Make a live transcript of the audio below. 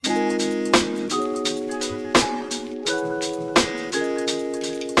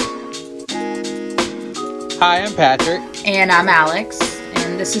Hi, I'm Patrick. And I'm Alex,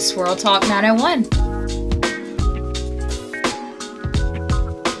 and this is Swirl Talk 901.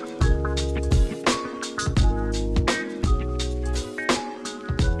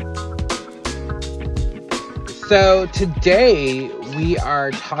 So today we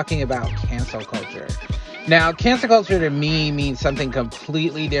are talking about cancel culture. Now, cancel culture to me means something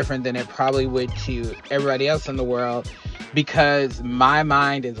completely different than it probably would to everybody else in the world because my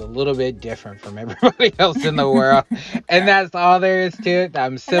mind is a little bit different from everybody else in the world. And that's all there is to it. I'm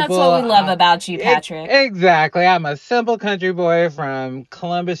And that's simple. what we love about you, Patrick. Exactly. I'm a simple country boy from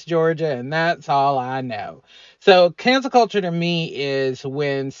Columbus, Georgia, and that's all I know. So, cancel culture to me is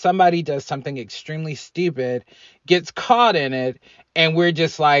when somebody does something extremely stupid, gets caught in it, and we're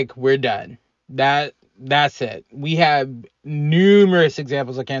just like, we're done. That's it. We have numerous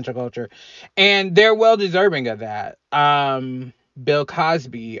examples of cancel culture, and they're well deserving of that. Bill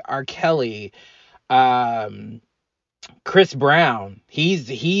Cosby, R. Kelly, um, Chris Brown.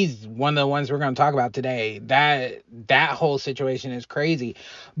 He's one of the ones we're going to talk about today. That whole situation is crazy,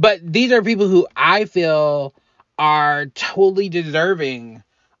 but these are people who I feel are totally deserving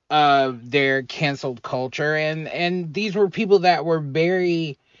of their canceled culture, and these were people that were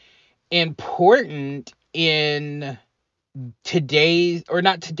very important in today's, or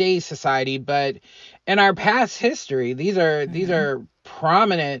not today's society, but in our past history. These are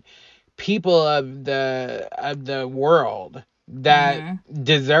prominent people of the world that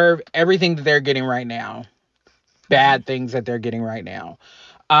deserve everything that they're getting right now. Bad things that they're getting right now.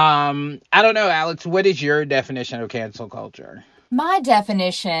 I don't know, Alex, what is your definition of cancel culture? My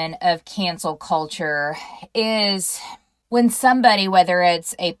definition of cancel culture is when somebody, whether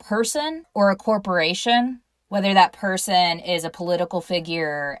it's a person or a corporation, whether that person is a political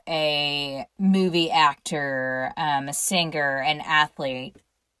figure, a movie actor, a singer, an athlete,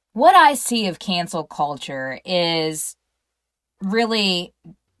 what I see of cancel culture is really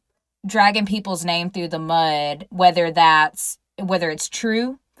dragging people's name through the mud, whether it's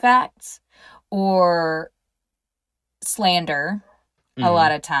true facts or slander a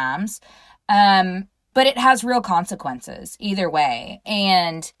lot of times. But it has real consequences either way.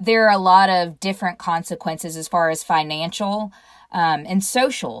 And there are a lot of different consequences as far as financial and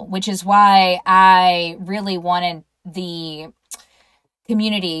social, which is why I really wanted the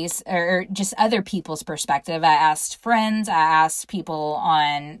communities or just other people's perspective. I asked friends, I asked people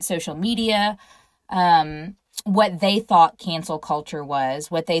on social media what they thought cancel culture was,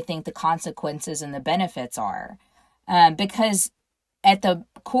 what they think the consequences and the benefits are. Because at the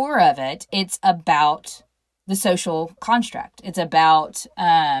core of it, it's about the social construct. It's about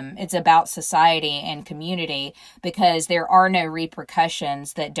society and community, because there are no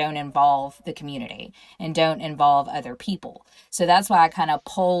repercussions that don't involve the community and don't involve other people. So that's why I kind of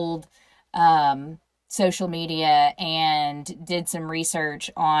polled social media and did some research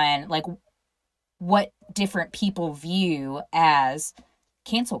on like what different people view as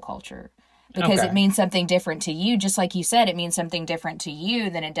cancel culture. Because it means something different to you. Just like you said, it means something different to you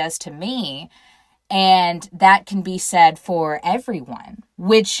than it does to me. And that can be said for everyone,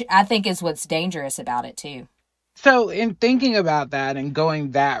 which I think is what's dangerous about it too. So, in thinking about that and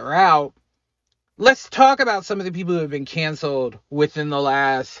going that route, let's talk about some of the people who have been canceled within the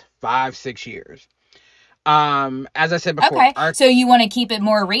last 5-6 years. As I said before, okay, so you want to keep it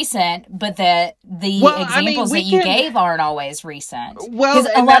more recent, but the examples that you gave aren't always recent. Well,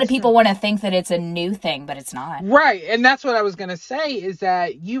 because a lot of people want to think that it's a new thing, but it's not. Right, and that's what I was gonna say, is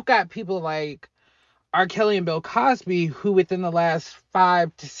that you've got people like R. Kelly and Bill Cosby who within the last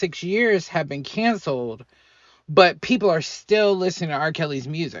 5 to 6 years have been canceled, but people are still listening to R. Kelly's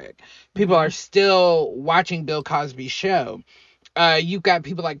music. People are still watching Bill Cosby's show. You've got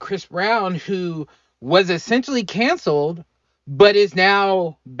people like Chris Brown, who was essentially canceled, but is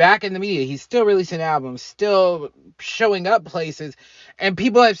now back in the media. He's still releasing albums, still showing up places, and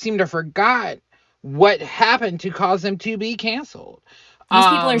people have seemed to forgot what happened to cause them to be canceled. These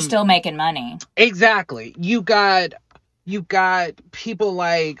people are still making money. Exactly. You got people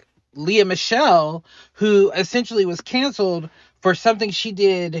like Leah Michelle, who essentially was canceled for something she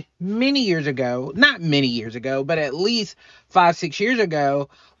did many years ago. Not many years ago, but at least 5-6 years ago.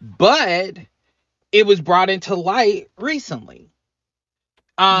 But it was brought into light recently.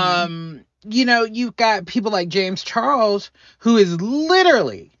 You've got people like James Charles, who is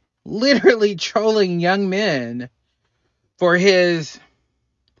literally trolling young men for his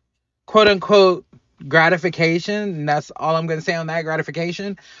quote unquote gratification. And that's all I'm going to say on that,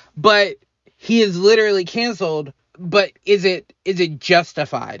 gratification. But he is literally canceled but is it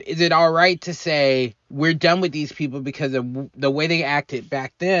justified? Is it all right to say we're done with these people because of the way they acted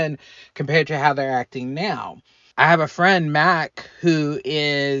back then compared to how they're acting now? I have a friend, Mac, who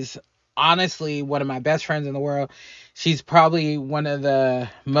is honestly one of my best friends in the world. She's probably one of the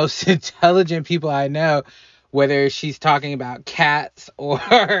most intelligent people I know, whether she's talking about cats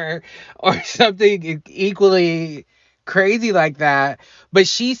or something equally crazy like that. But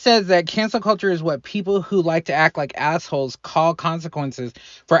she says that cancel culture is what people who like to act like assholes call consequences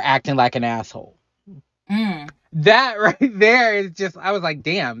for acting like an asshole. Mm. That right there is just, I was like,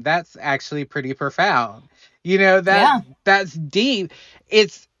 damn, that's actually pretty profound. You know, Yeah. that's deep.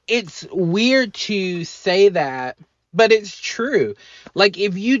 It's weird to say that, but it's true. Like,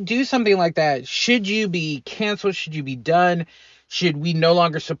 if you do something like that, should you be canceled? Should you be done? Should we no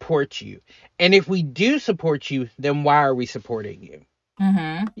longer support you? And if we do support you, then why are we supporting you?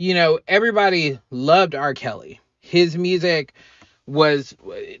 Mm-hmm. You know, everybody loved R. Kelly. His music was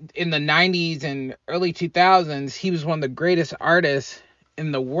in the 90s and early 2000s. He was one of the greatest artists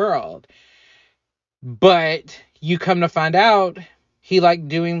in the world. But you come to find out he liked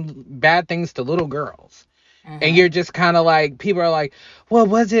doing bad things to little girls. And Mm-hmm. you're just kind of like, people are like, well,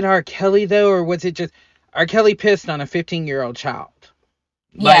 was it R. Kelly though? Or was it just R. Kelly pissed on a 15-year-old child?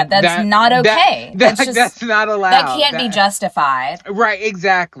 Yeah, Like that's not okay. that's not That allowed. can't be justified. Right,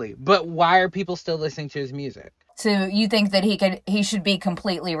 exactly. But why are people still listening to his music? So you think that he should be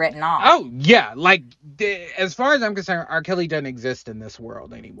completely written off? Oh yeah, like as far as I'm concerned, R. Kelly doesn't exist in this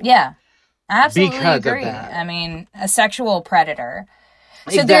world anymore Yeah, I absolutely because of agree. that. I mean, a sexual predator.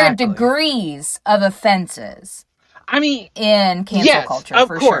 So there are Exactly. degrees of offenses I mean, in cancel yes, culture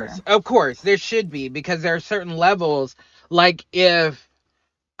for sure. of course, there should be, because there are certain levels. Like, if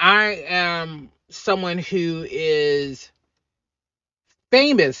I am someone who is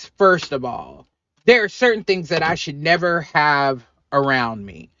famous, first of all, there are certain things that I should never have around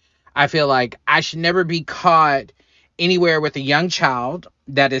me. I feel like I should never be caught anywhere with a young child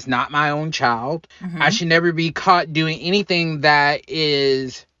that is not my own child. I Mm-hmm. should never be caught doing anything that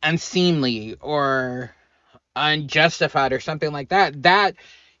is unseemly or unjustified or something like that. That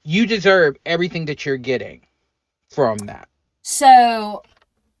you deserve everything that you're getting from that. So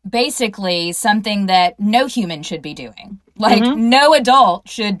basically, something that no human should be doing. Like, Mm-hmm. no adult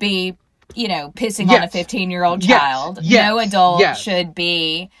should be, pissing on a Yes. 15-year-old Yes. child. No Yes. adult Yes. should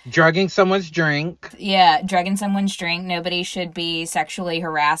be, Drugging someone's drink. yeah, drugging someone's drink. Nobody should be sexually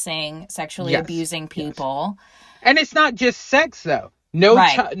harassing, sexually Yes. abusing Yes. people. And it's not just sex though.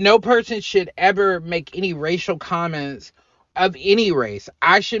 Right. No person should ever make any racial comments of any race.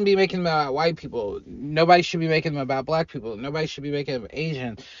 I shouldn't be making them about white people. Nobody should be making them about black people. Nobody should be making them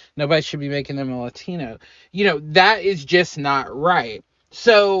Asian. Nobody should be making them a Latino. You know, that is just not right.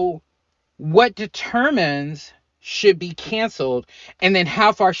 So what determines should be canceled, and then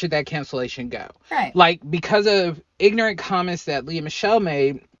how far should that cancellation go? Right. Like, because of ignorant comments that Leah Michelle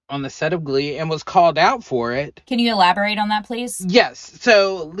made on the set of Glee and was called out for it. Can you elaborate on that, please? Yes.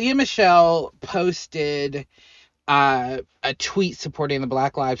 So Leah Michelle posted a tweet supporting the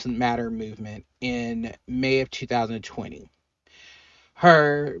Black Lives Matter movement in May of 2020.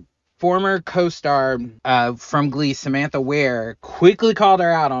 Her former co-star from Glee, Samantha Ware, quickly called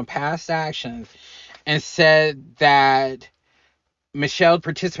her out on past actions and said that Michelle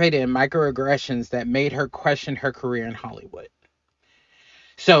participated in microaggressions that made her question her career in Hollywood.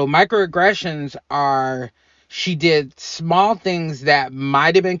 So microaggressions are, she did small things that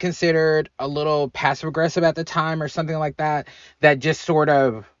might have been considered a little passive aggressive at the time or something like that, that just sort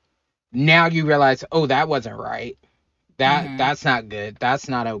of, now you realize, oh, that wasn't right. Mm-hmm. That's not good. That's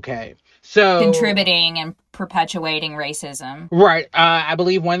not okay. So Contributing and perpetuating racism. right, I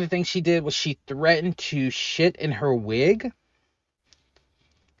believe one of the things she did was she threatened to shit in her wig.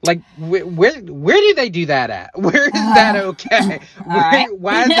 Like, where do they do that at? Where is that okay? All right.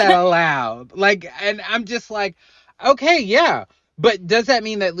 Why is that allowed? Like, and I'm just like, okay, yeah, but does that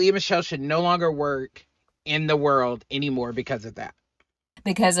mean that Leah Michelle should no longer work in the world anymore because of that?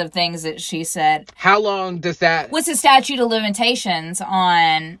 Because of things that she said. How long does that What's the statute of limitations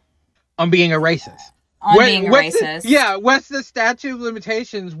on being a racist? being a racist? What's the statute of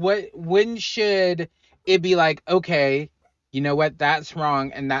limitations? When should it be like, okay, you know what, that's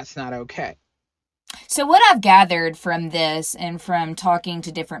wrong and that's not okay? So what I've gathered from this and from talking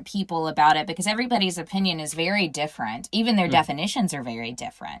to different people about it, because everybody's opinion is very different, even their definitions are very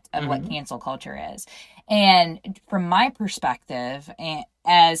different of what cancel culture is. And from my perspective,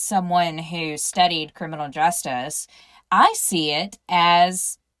 as someone who studied criminal justice, I see it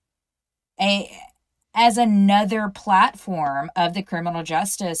as another platform of the criminal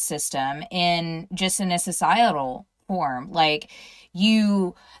justice system in just in a societal form. Like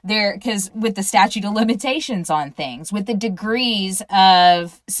because with the statute of limitations on things, with the degrees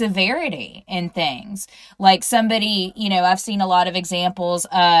of severity in things, like somebody, I've seen a lot of examples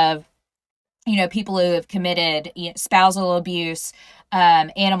of, people who have committed spousal abuse,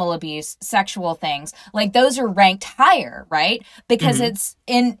 animal abuse, sexual things, like those are ranked higher, right? Because it's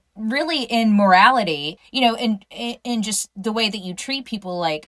in morality, in just the way that you treat people,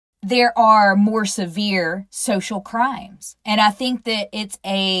 like there are more severe social crimes. And I think that it's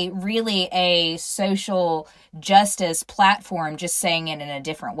really a social justice platform, just saying it in a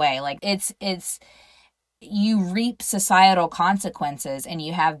different way. Like it's you reap societal consequences and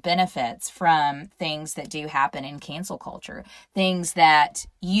you have benefits from things that do happen in cancel culture, things that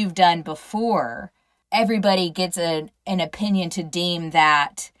you've done before. Everybody gets an opinion to deem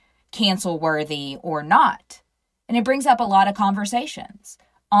that cancel worthy or not. And it brings up a lot of conversations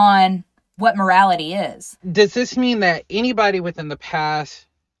on what morality is. Does this mean that anybody within the past,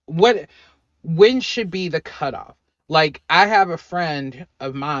 when should be the cutoff? Like, I have a friend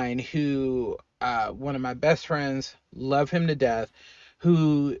of mine who, one of my best friends, love him to death,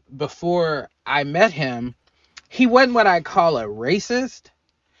 who, before I met him, he wasn't what I call a racist,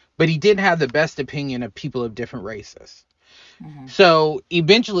 but he didn't have the best opinion of people of different races. So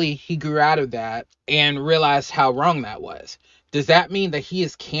eventually he grew out of that and realized how wrong that was. Does that mean that he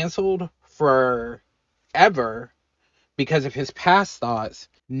is canceled forever because of his past thoughts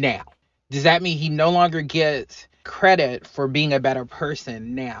now? Does that mean he no longer gets credit for being a better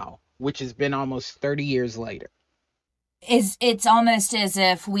person now, which has been almost 30 years later? It's almost as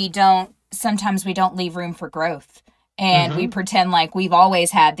if sometimes we don't leave room for growth. And we pretend like we've always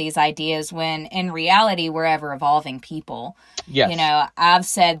had these ideas when in reality we're ever evolving people. Yes. I've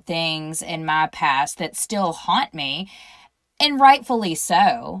said things in my past that still haunt me, and rightfully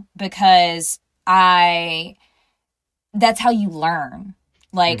so, because that's how you learn.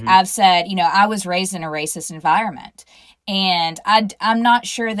 Like I've said, I was raised in a racist environment, and I'm not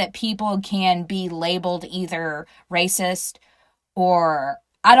sure that people can be labeled either racist or,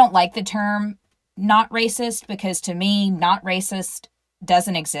 I don't like the term not racist, because to me, not racist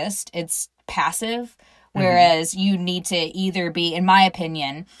doesn't exist. It's passive. Whereas you need to either be, in my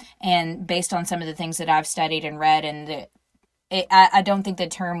opinion, and based on some of the things that I've studied and read, and I don't think the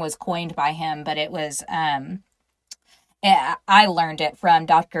term was coined by him, but it was, I learned it from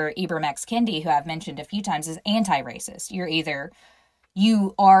Dr. Ibram X. Kendi, who I've mentioned a few times, is anti-racist.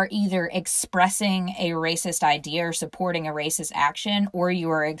 You are either expressing a racist idea or supporting a racist action, or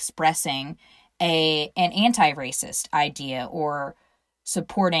you are expressing an anti-racist idea or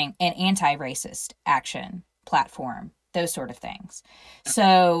supporting an anti-racist action platform, those sort of things.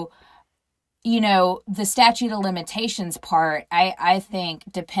 So, the statute of limitations part, I think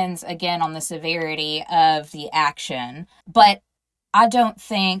depends again on the severity of the action. But I don't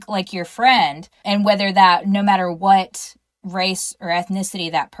think, like your friend, and whether that, no matter what race or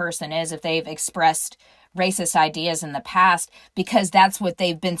ethnicity that person is, if they've expressed racist ideas in the past, because that's what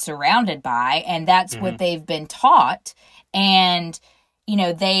they've been surrounded by and that's what they've been taught, and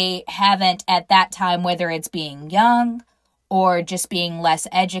they haven't at that time, whether it's being young or just being less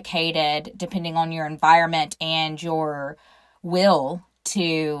educated, depending on your environment and your will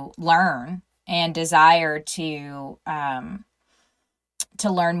to learn and desire to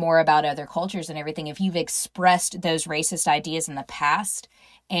learn more about other cultures and everything. If you've expressed those racist ideas in the past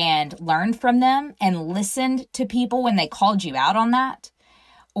and learned from them and listened to people when they called you out on that,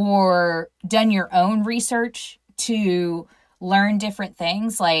 or done your own research to learn different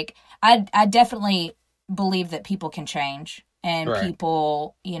things, like I definitely believe that people can change and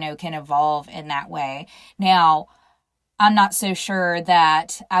people, can evolve in that way. Now, I'm not so sure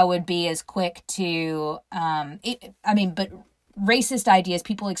that I would be as quick to, but racist ideas,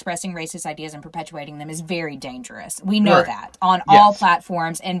 people expressing racist ideas and perpetuating them is very dangerous. We know that on all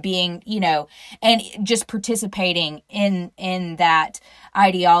platforms, and being, and just participating in that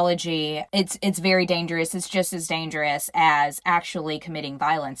ideology, it's very dangerous. It's just as dangerous as actually committing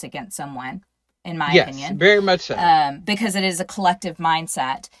violence against someone, in my opinion. Yes, very much so. Because it is a collective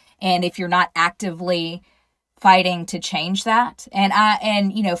mindset. And if you're not actively fighting to change that,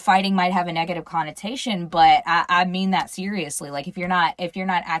 and fighting might have a negative connotation, but I mean that seriously. Like if you're not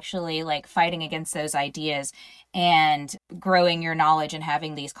actually like fighting against those ideas and growing your knowledge and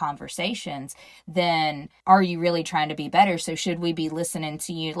having these conversations, then are you really trying to be better? So should we be listening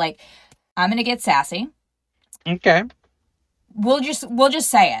to you? Like, I'm gonna get sassy. Okay. We'll just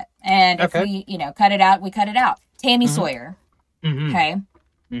say it, and if we cut it out, we cut it out. Tammy Sawyer. Okay.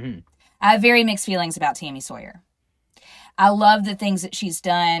 I have very mixed feelings about Tammy Sawyer. I love the things that she's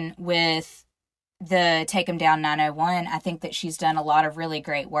done with the Take 'em Down 901. I think that she's done a lot of really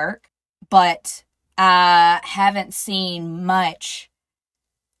great work, but I haven't seen much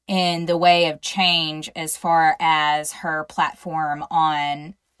in the way of change as far as her platform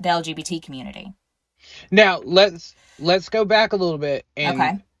on the LGBT community. Now let's go back a little bit and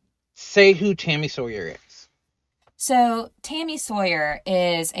Okay. say who Tammy Sawyer is. So, Tammy Sawyer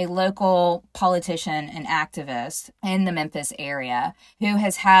is a local politician and activist in the Memphis area who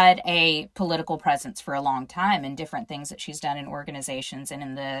has had a political presence for a long time in different things that she's done in organizations and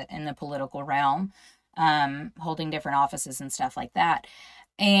in the political realm, holding different offices and stuff like that.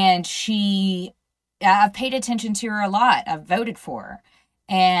 And I've paid attention to her a lot. I've voted for her.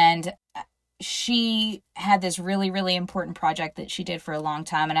 And she had this really really important project that she did for a long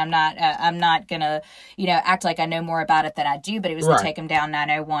time, and I'm not gonna act like I know more about it than I do, but it was the Right. Take 'em Down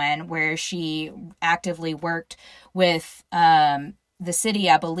 901, where she actively worked with the city,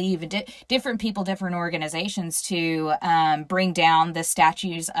 I believe, different people, different organizations, to bring down the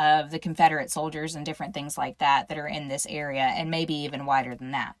statues of the Confederate soldiers and different things like that are in this area, and maybe even wider than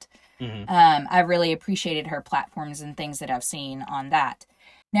that. Mm-hmm. I really appreciated her platforms and things that I've seen on that.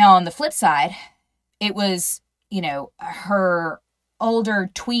 Now, on the flip side, it was, her older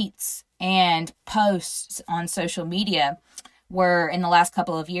tweets and posts on social media were, in the last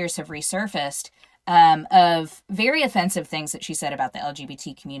couple of years, have resurfaced, of very offensive things that she said about the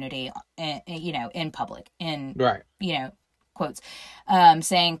LGBT community, in public, in, Right. Quotes,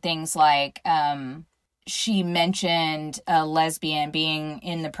 saying things like, she mentioned a lesbian being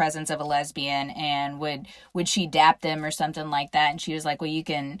in the presence of a lesbian, and would she dap them or something like that, and she was like, well, you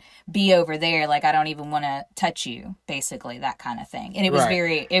can be over there, like I don't even want to touch you, basically, that kind of thing. And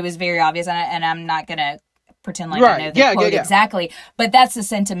Right. it was very obvious, and I'm not gonna pretend like I know Right. the Yeah. Yeah. quote Yeah. exactly, but that's the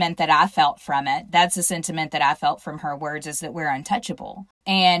sentiment that I felt from it. That's the sentiment that I felt from her words, is that we're untouchable.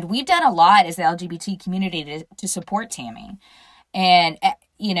 And we've done a lot as the LGBT community to support Tammy, and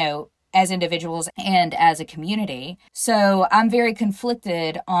as individuals and as a community. So I'm very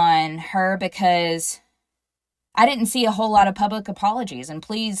conflicted on her, because I didn't see a whole lot of public apologies. And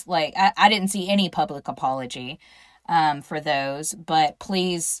please, I didn't see any public apology for those, but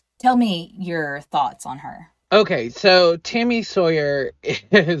please tell me your thoughts on her. Okay, so Tammy Sawyer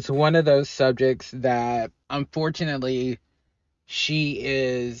is one of those subjects that, unfortunately, she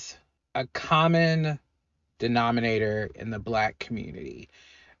is a common denominator in the Black community.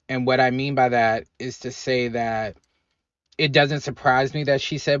 And what I mean by that is to say that it doesn't surprise me that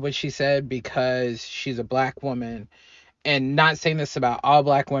she said what she said, because she's a Black woman. And not saying this about all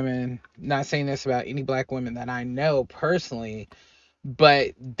Black women, not saying this about any Black women that I know personally,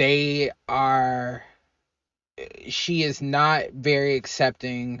 but she is not very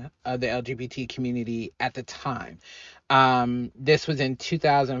accepting of the LGBT community at the time. This was in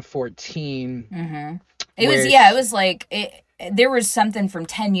 2014, Mm-hmm. where It was like there was something from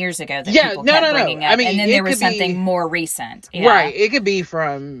 10 years ago that yeah, people no, kept no, no. bringing I up, and mean, then there it was could something be more recent. Yeah. right. It could be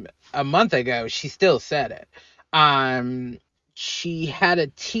from a month ago. She still said it. Um, she had a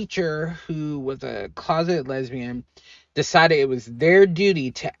teacher who was a closeted lesbian decided it was their duty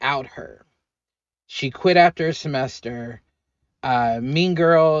to out her. She quit after a semester. Mean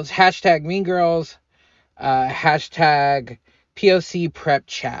Girls, hashtag Mean Girls, hashtag POC Prep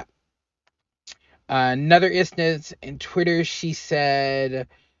Chat. Another instance in Twitter, she said,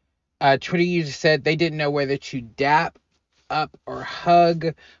 Twitter user said they didn't know whether to dap up or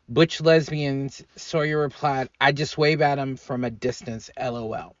hug butch lesbians. Sawyer replied, I just wave at them from a distance,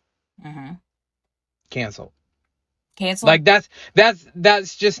 lol. Mm-hmm. Cancel. Cancel. Like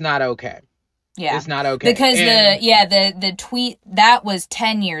that's just not okay. Yeah. It's not okay. Because And the tweet that was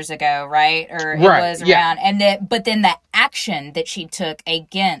 10 years ago, right? Or it right, was yeah, around, but then the action that she took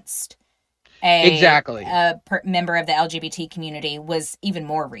against exactly. member of the LGBT community was even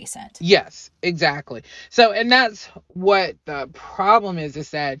more recent. Yes, exactly. So, and that's what the problem is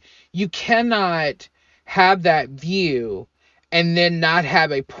that you cannot have that view and then not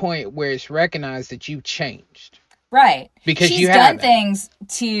have a point where it's recognized that you've changed, Right. because you She's done haven't. things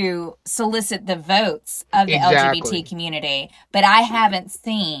to solicit the votes of the LGBT Exactly. community, but I haven't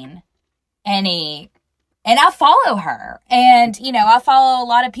seen any. And I follow her, and I follow a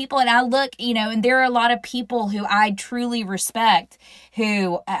lot of people, and I look, and there are a lot of people who I truly respect,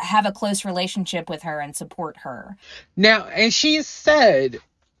 who have a close relationship with her and support her. Now, and she said,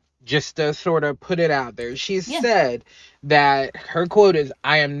 just to sort of put it out there, she Yeah. said that her quote is,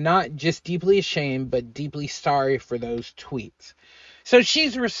 I am not just deeply ashamed, but deeply sorry for those tweets. So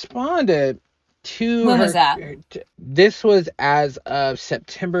she's responded to When her. was that? This was as of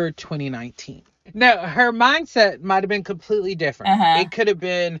September 2019. No, her mindset might have been completely different. Uh-huh. It could have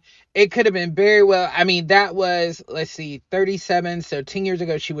been very well. I mean, that was, let's see, 37. So 10 years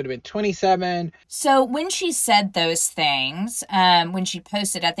ago, she would have been 27. So when she said those things, when she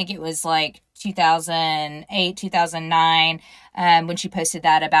posted, I think it was like 2008, 2009, when she posted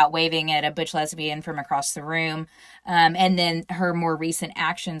that about waving at a butch lesbian from across the room, and then her more recent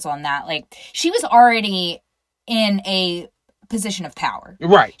actions on that, like she was already in a position of power.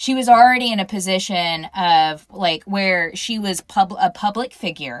 Right. She was already in a position of like where she was a public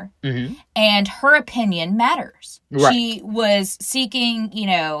figure, Mm-hmm. and her opinion matters. Right. She was seeking,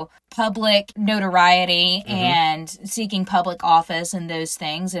 public notoriety Mm-hmm. and seeking public office and those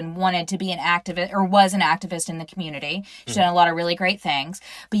things, and wanted to be an activist, or was an activist in the community. She's Mm-hmm. done a lot of really great things.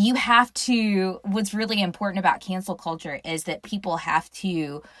 But you have to, what's really important about cancel culture is that people have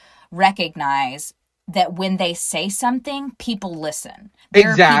to recognize that when they say something, people listen.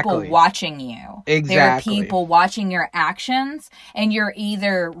 There are people Exactly. watching you. There are Exactly. people watching your actions, and you're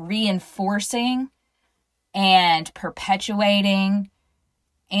either reinforcing and perpetuating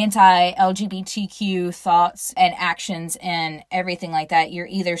anti-LGBTQ thoughts and actions and everything like that. You're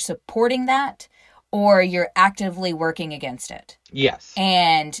either supporting that or you're actively working against it. Yes.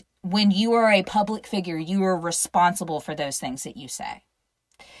 And when you are a public figure, you are responsible for those things that you say.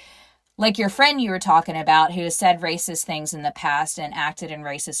 Like your friend you were talking about who has said racist things in the past and acted in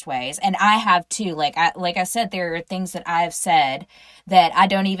racist ways, and I have too. Like I said, there are things that I have said that I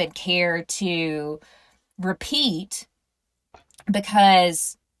don't even care to repeat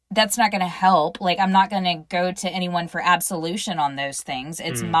because that's not going to help. Like I'm not going to go to anyone for absolution on those things.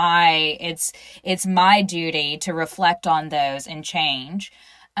 It's it's my duty to reflect on those and change.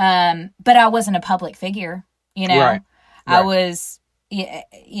 But I wasn't a public figure, Right. I Right. was,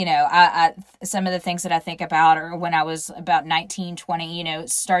 I some of the things that I think about are when I was about 19, 20,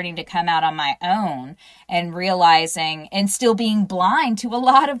 starting to come out on my own and realizing and still being blind to a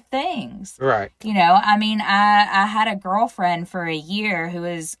lot of things. Right. I mean, I had a girlfriend for a year who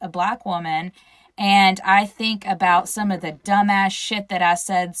is a black woman, and I think about some of the dumbass shit that I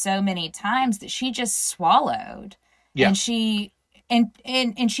said so many times that she just swallowed. Yeah. And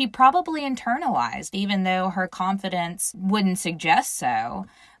and she probably internalized, even though her confidence wouldn't suggest so.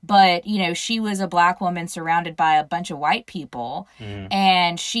 But she was a black woman surrounded by a bunch of white people, Mm-hmm.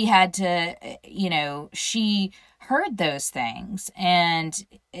 and she had to, she heard those things, and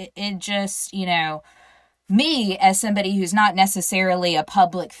it just, me as somebody who's not necessarily a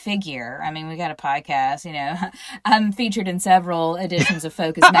public figure. I mean, we got a podcast, I'm featured in several editions of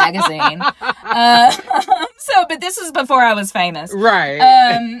Focus magazine. But this was before I was famous. Right.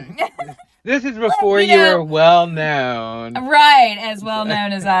 This is before you you know- were well known. Right, as well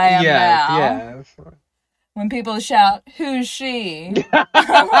known as I am Yes. now. Yes. When people shout, "Who's she?"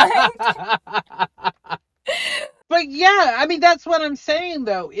 But yeah, I mean that's what I'm saying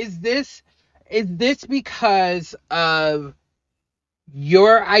though. Is this because of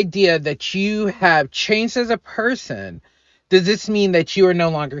your idea that you have changed as a person? Does this mean that you are no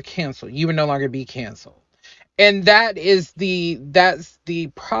longer canceled? You will no longer be canceled. And that's the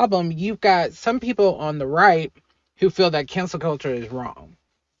problem. You've got some people on the right who feel that cancel culture is wrong.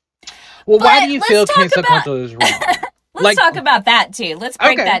 Well, why But do you let's feel talk cancel about- culture is wrong? Let's talk about that too. Let's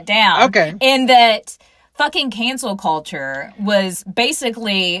break Okay. that down. Okay. In that fucking cancel culture was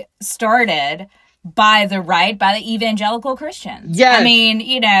basically started by the right, by the evangelical Christians. Yes. I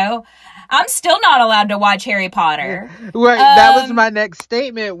mean, I'm still not allowed to watch Harry Potter. Right. That was my next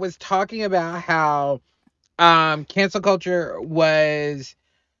statement, was talking about how cancel culture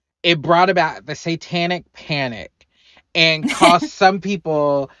it brought about the satanic panic and cost some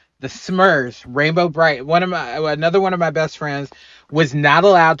people the Smurfs, Rainbow Bright. Another one of my best friends was not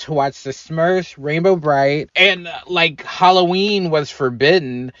allowed to watch the Smurfs, Rainbow Bright, and like Halloween was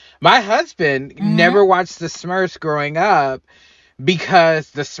forbidden. My husband never watched the Smurfs growing up because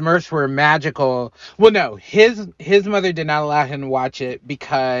the Smurfs were magical. Well, no, his mother did not allow him to watch it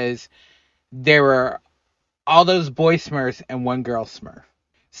because there were all those boy Smurfs and one girl Smurf.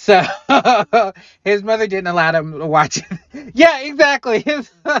 So his mother didn't allow him to watch it. Yeah, exactly.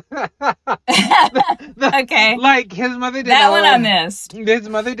 Okay. Like his mother did That not one allow, I missed. His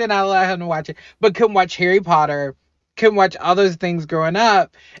mother did not allow him to watch it, but couldn't watch Harry Potter, couldn't watch all those things growing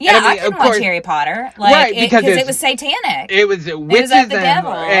up. Yeah, And I couldn't watch Harry Potter. Like, right, because it was satanic. It was witches of the and,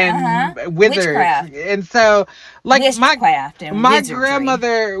 devil. and wizards. Witchcraft. And so, like, Witchcraft and my wizardry.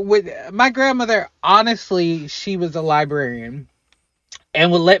 grandmother, honestly, she was a librarian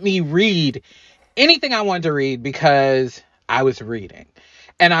and would let me read anything I wanted to read because I was reading.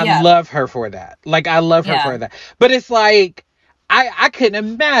 And I love her for that. Like, I love her for that. But it's like, I couldn't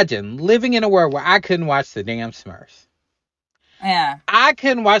imagine living in a world where I couldn't watch the damn Smurfs. Yeah. I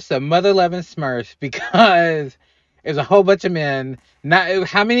couldn't watch the mother loving Smurfs because it was a whole bunch of men. Not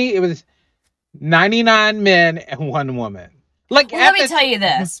how many? It was 99 men and one woman. Like Well, let at me tell you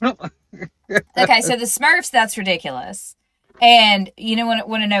this. the Okay, so the Smurfs, that's ridiculous. And you know,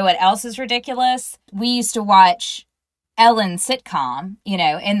 want to know what else is ridiculous? We used to watch Ellen sitcom,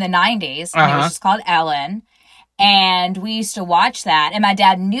 in the 90s, and it was uh-huh. just called Ellen. And we used to watch that, and my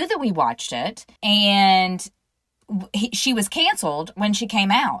dad knew that we watched it, and she was canceled when she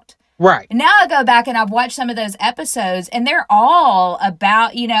came out. Right. Now I go back and I've watched some of those episodes, and they're all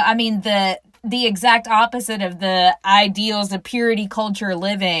about, the exact opposite of the ideals of purity culture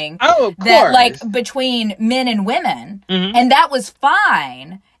living. Oh, of that, course. like, between men and women. Mm-hmm. And that was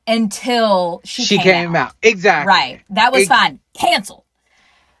fine until she came out. Exactly. Right. That was fine. Cancel.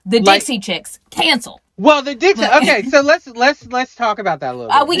 The Dixie Chicks, cancel. Well, the Dixie. Okay, so let's talk about that a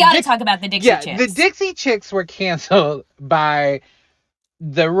little bit. We got to talk about the Dixie Chicks. The Dixie Chicks were canceled by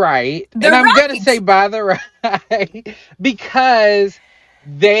the right, The and I'm right. gonna say by the right because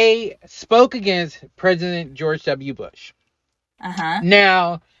they spoke against President George W. Bush. Uh-huh.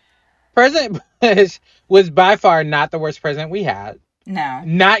 Now, President Bush was by far not the worst president we had. No.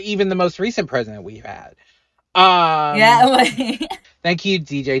 Not even the most recent president we've had. Yeah. Thank you,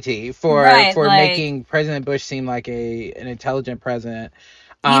 DJT, for making President Bush seem like an intelligent president.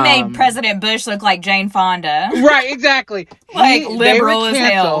 You made President Bush look like Jane Fonda. Right, exactly. Liberal as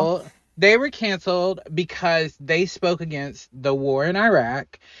hell. They were canceled because they spoke against the war in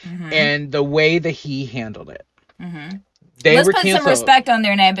Iraq and the way that he handled it. Mm-hmm. Let's put some respect on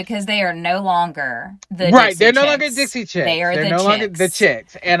their name because they are no longer the Dixie Chicks. They're no longer Dixie Chicks. They're no longer the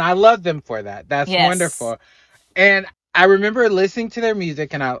Chicks. And I love them for that. That's wonderful. And I remember listening to their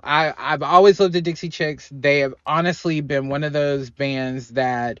music, and I've always loved the Dixie Chicks. They have honestly been one of those bands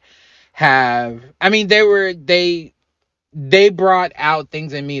that have, I mean, they brought out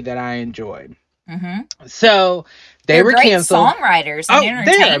things in me that I enjoyed. Mm-hmm. So they're great canceled. Songwriters and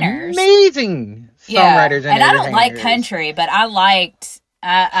entertainers. They're amazing songwriters and I don't like country, but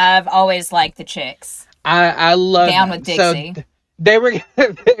I've always liked the Chicks. I love Down them. with Dixie. So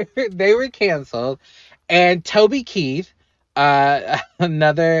they were canceled, and Toby Keith,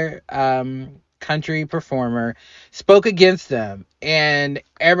 another country performer, spoke against them, and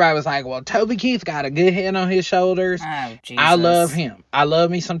everybody was like, well, Toby Keith's got a good head on his shoulders. Oh, Jesus. I love him. I love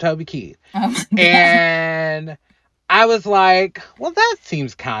me some Toby Keith. Oh, my God. And I was like, well, that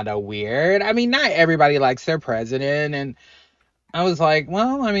seems kind of weird. I mean, not everybody likes their president. And I was like,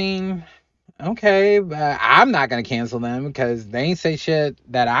 well, I mean, okay, but I'm not going to cancel them because they ain't say shit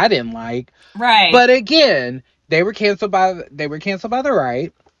that I didn't like. Right. But again, they were canceled by the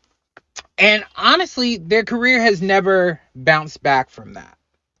right. And honestly, their career has never bounced back from that.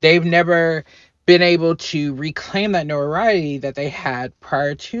 They've never been able to reclaim that notoriety that they had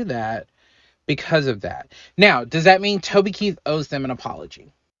prior to that because of that. Now, does that mean Toby Keith owes them an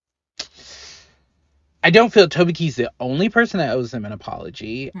apology? I don't feel Toby Keith's the only person that owes them an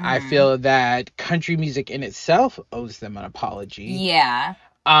apology. I feel that country music in itself owes them an apology. Yeah.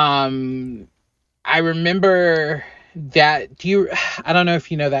 I remember that. I don't know if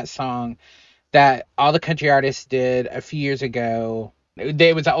you know that song that all the country artists did a few years ago.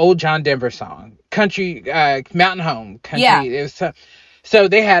 It was an old John Denver song, country, Mountain Home country. Yeah. It was so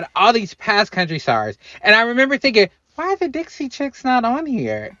they had all these past country stars, and I remember thinking, why are the Dixie Chicks not on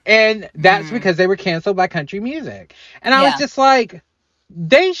here? And that's because they were canceled by country music. And I was just like,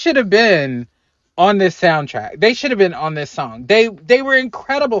 they should have been on this soundtrack. They should have been on this song. They were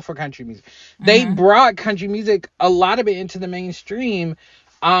incredible for country music. They brought country music, a lot of it, into the mainstream,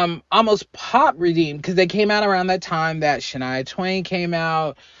 almost pop redeemed, because they came out around that time that Shania Twain came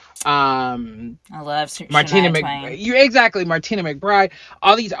out. I love Martina Twain. Exactly, Martina McBride.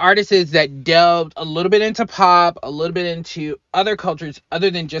 All these artists that delved a little bit into pop, a little bit into other cultures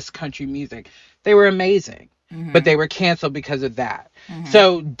other than just country music. They were amazing, but they were canceled because of that.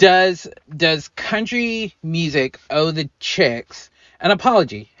 So does country music owe the Chicks an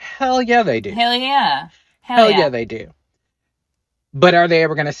apology? Hell yeah, they do. Hell yeah. Hell yeah, they do. But are they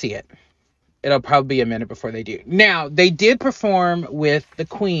ever going to see it? It'll probably be a minute before they do. Now, they did perform with the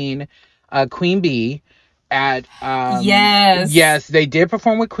Queen, Queen Bee, at... Yes, they did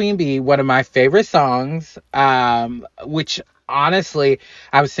perform with Queen Bee, one of my favorite songs, which, honestly,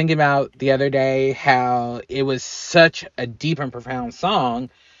 I was thinking about the other day how it was such a deep and profound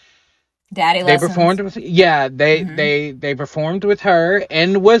song. Daddy Lessons. They performed with... Yeah, they performed with her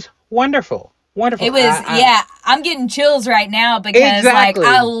and was wonderful. Wonderful. It was, I'm getting chills right now because,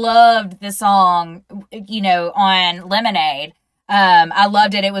 I loved the song, on Lemonade. I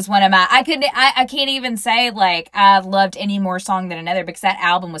loved it. It was one of my, I can't even say like I loved any more song than another because that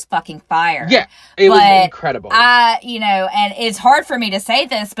album was fucking fire. Yeah, it was incredible. And it's hard for me to say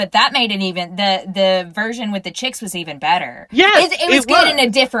this, but that made it even, the version with the chicks was even better. Yes, it was good in a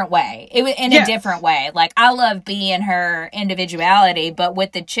different way. It was in a different way. Like, I love being her individuality, but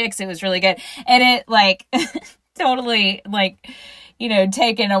with the chicks, it was really good. And it, like, totally, like,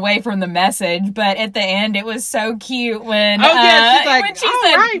 taken away from the message, but at the end it was so cute when when she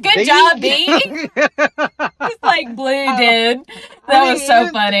said, right, "Good job, B." It's like Blue did. That was so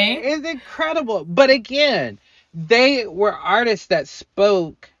funny. It's incredible. But again, they were artists that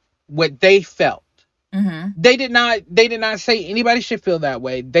spoke what they felt. Mm-hmm. They did not say anybody should feel that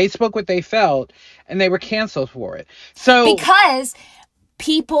way. They spoke what they felt, and they were canceled for it. So because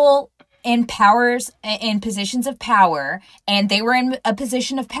people in positions of power, and they were in a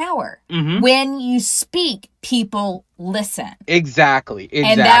position of power. Mm-hmm. When you speak, people listen. Exactly.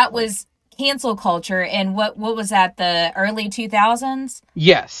 And that was cancel culture. And what was that, the early 2000s?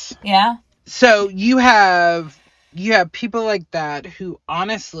 Yes. Yeah. So you have people like that who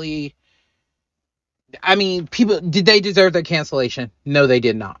honestly, I mean, did they deserve their cancellation? No, they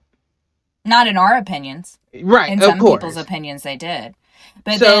did not. Not in our opinions. Right. In some people's opinions, they did.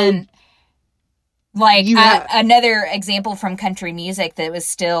 But then, like, another example from country music that was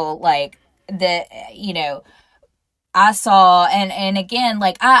still like I saw, and again,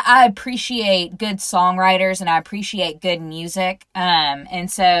 like, I appreciate good songwriters and I appreciate good music.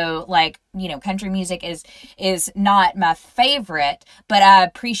 And so, like, country music is not my favorite, but I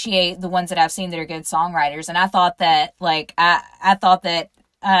appreciate the ones that I've seen that are good songwriters. And I thought that, like, I thought that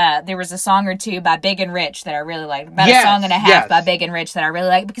there was a song or two by Big and Rich that I really liked. About a song and a half by Big and Rich that I really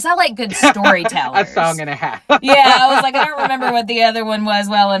like, because I like good storytellers. A song and a half. Yeah, I was like, I don't remember what the other one was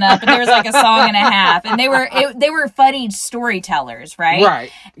well enough, but there was like a song and a half, and they were funny storytellers, right?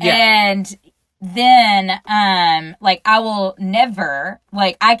 Right. Yeah. And then, like, I will never,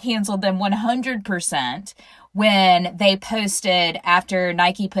 like, I canceled them 100%. When they posted, after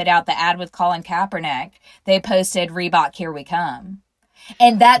Nike put out the ad with Colin Kaepernick, they posted Reebok, Here We Come.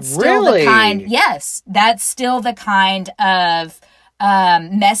 And that's still the kind, yes, that's still the kind of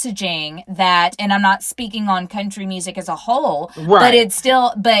messaging that, and I'm not speaking on country music as a whole, right,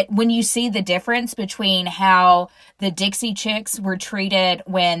 but when you see the difference between how the Dixie Chicks were treated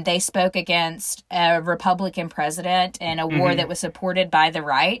when they spoke against a Republican president and a war that was supported by the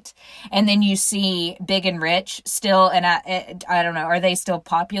right, and then you see Big and Rich still, and I don't know, are they still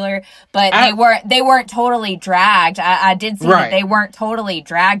popular? But they weren't totally dragged. I did see that they weren't totally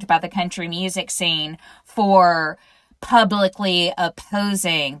dragged by the country music scene for publicly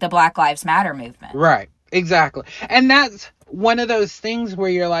opposing the Black Lives Matter movement. Right. Exactly. And that's one of those things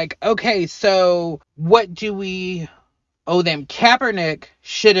where you're like, okay, so what do we owe them? Kaepernick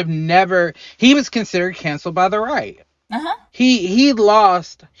should have never, he was considered canceled by the right. Uh-huh. He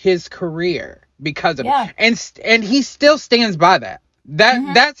lost his career because of it. And he still stands by that.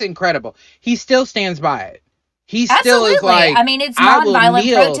 That's incredible. He still stands by it. He still is like, I mean, it's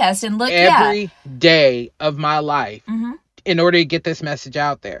nonviolent protest, and look, every day of my life in order to get this message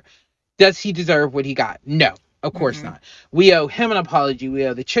out there. Does he deserve what he got? No, of course not. We owe him an apology. We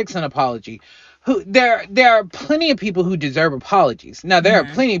owe the chicks an apology. There are plenty of people who deserve apologies. Now, there are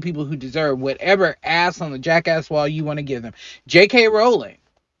plenty of people who deserve whatever ass on the jackass wall you want to give them. J.K. Rowling,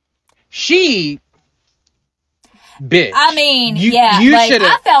 she... bitch. I mean,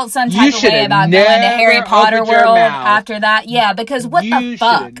 I felt some type of way about going to Harry Potter World after that. Yeah, because what the fuck? You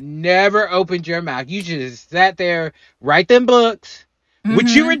should have never opened your mouth. You should have sat there, write them books,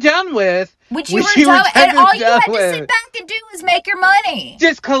 which you were done with. Which you were done with. And all you had to sit back and do was make your money.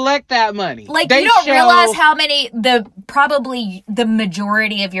 Just collect that money. Like, you don't realize how many, probably the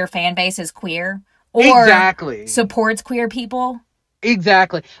majority of your fan base is queer. Or supports queer people.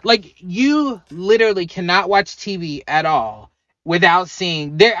 Exactly. Like, you literally cannot watch TV at all without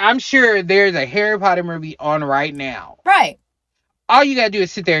seeing I'm sure there's a Harry Potter movie on right now. Right. All you gotta do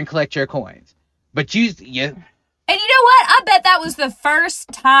is sit there and collect your coins. But And you know what? I bet that was the first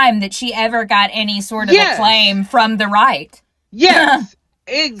time that she ever got any sort of acclaim from the right. Yes.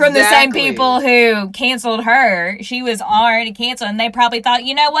 Exactly. From the same people who canceled her. She was already canceled, and they probably thought,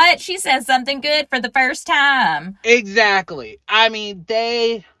 you know what? She said something good for the first time. Exactly. I mean,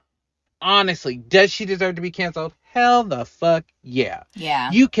 honestly, does she deserve to be canceled? Hell the fuck yeah.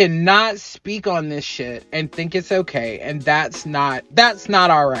 Yeah. You cannot speak on this shit and think it's okay, and that's not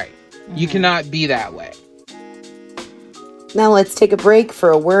all right. You cannot be that way. Now let's take a break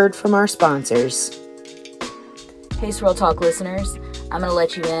for a word from our sponsors. Hey, Swirl Talk listeners. I'm going to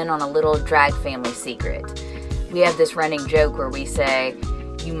let you in on a little drag family secret. We have this running joke where we say,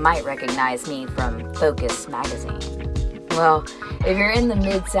 you might recognize me from Focus magazine. Well, if you're in the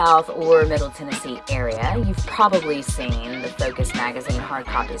Mid-South or Middle Tennessee area, you've probably seen the Focus magazine hard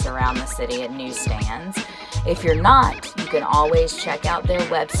copies around the city at newsstands. If you're not, you can always check out their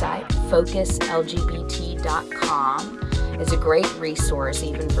website, focuslgbt.com. It's a great resource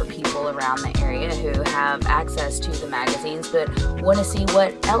even for people around the area who have access to the magazines but want to see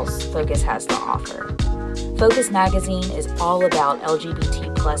what else Focus has to offer. Focus magazine is all about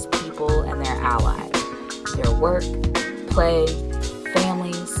LGBT plus people and their allies, their work, play,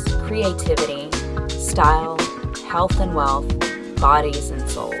 families, creativity, style, health and wealth, bodies and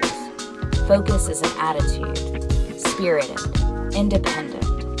souls. Focus is an attitude, spirited, independent,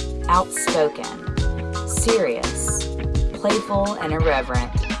 outspoken, serious, playful and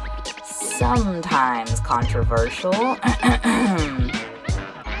irreverent, sometimes controversial,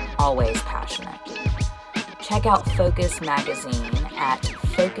 always passionate. Check out Focus magazine at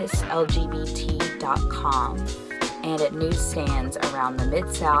focuslgbt.com and at newsstands around the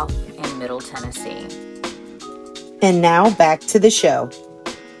Mid-South and Middle Tennessee. And now back to the show.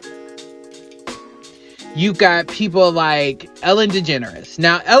 You got people like Ellen DeGeneres.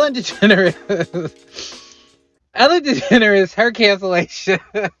 Now, Ellen DeGeneres, her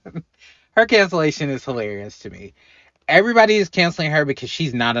cancellation is hilarious to me. Everybody is canceling her because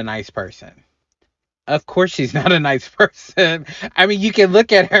she's not a nice person. Of course she's not a nice person. I mean, you can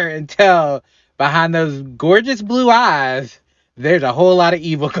look at her and tell behind those gorgeous blue eyes, there's a whole lot of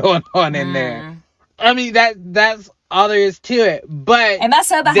evil going on in there. I mean, that's all there is to it. But am I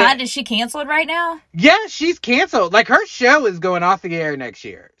so behind? Is she canceled right now? Yeah, she's canceled. Like, her show is going off the air next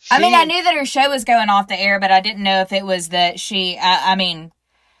year. I mean, I knew that her show was going off the air, but I didn't know if it was that she, I mean,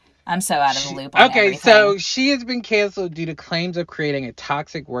 I'm so out of the loop on everything. So she has been canceled due to claims of creating a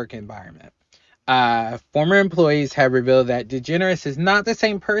toxic work environment. Former employees have revealed that DeGeneres is not the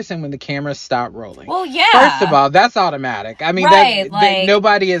same person when the cameras stop rolling. Well, yeah. First of all, that's automatic. I mean, right,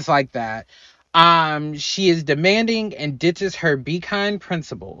 nobody is like that. She is demanding and ditches her be kind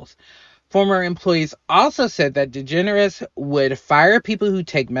principles. Former employees also said that DeGeneres would fire people who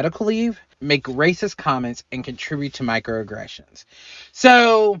take medical leave, make racist comments, and contribute to microaggressions.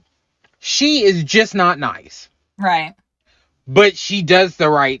 So she is just not nice. Right. But she does the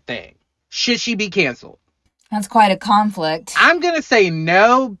right thing. Should she be canceled? That's quite a conflict. I'm going to say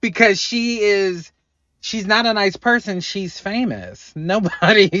no, because she's not a nice person. She's famous.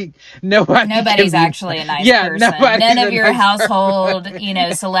 Nobody's actually a nice person. None of your household,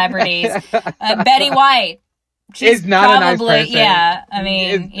 celebrities. Betty White. She's not a nice person. Yeah. I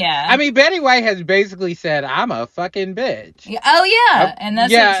mean, yeah. I mean, Betty White has basically said, I'm a fucking bitch. Oh, yeah. And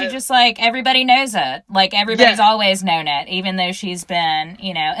that's what she just, everybody knows it. Like, everybody's always known it, even though she's been,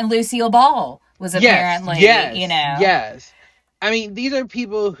 and Lucille Ball was apparently, Yes. I mean, these are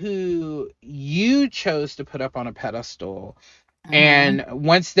people who you chose to put up on a pedestal. Mm-hmm. And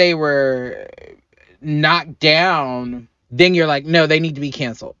once they were knocked down, then you're like, no, they need to be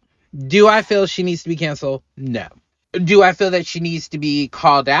canceled. Do I feel she needs to be canceled? No. Do I feel that she needs to be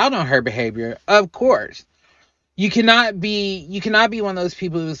called out on her behavior? Of course. You cannot be one of those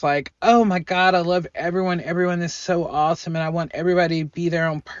people who's like, oh my God, I love everyone. Everyone is so awesome. And I want everybody to be their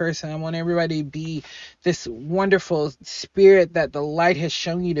own person. I want everybody to be this wonderful spirit that the light has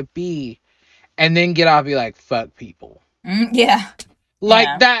shown you to be. And then get off and be like, fuck people. Yeah.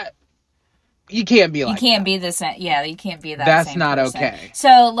 That. You can't be like that. You can't be the same. Yeah, you can't be that. That's same not person. Okay.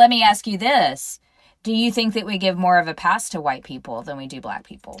 So let me ask you this. Do you think that we give more of a pass to white people than we do black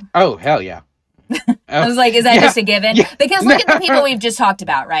people? Oh, hell yeah. I was like, is that just a given? Yeah. Because look at the people we've just talked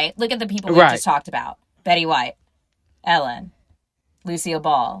about, right? Look at the people we've just talked about. Betty White, Ellen, Lucille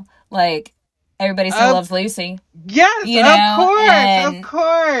Ball. Like, everybody still loves Lucy. Yes, of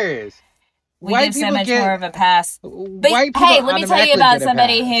course. We give so much more of a pass. But hey, let me tell you about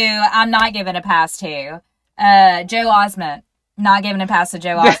somebody who I'm not giving a pass to. Joe Osment. Not giving a pass to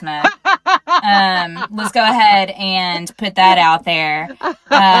Joe Osment. Let's go ahead and put that out there.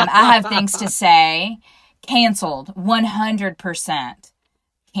 I have things to say. Canceled. 100%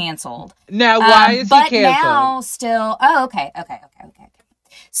 canceled. Now, why is he canceled? But now still... Oh, okay.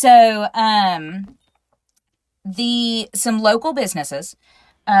 So, some local businesses...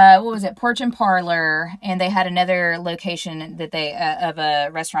 what was it? Porch and Parlor, and they had another location that they of a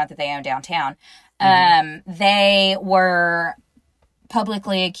restaurant that they own downtown. They were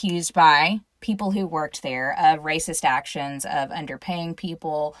publicly accused by people who worked there of racist actions, of underpaying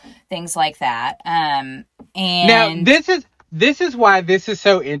people, things like that. And now this is why this is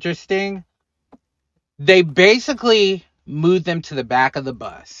so interesting. They basically moved them to the back of the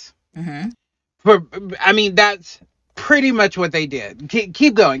bus. For, I mean, that's pretty much what they did.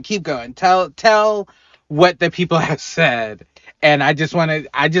 Keep going, keep going. Tell what the people have said, and I just want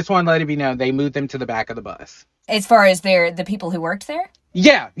to let it be known they moved them to the back of the bus. As far as the people who worked there?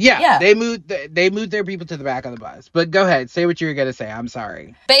 Yeah, yeah, Yeah. they moved their people to the back of the bus. But go ahead, say what you were gonna say. I'm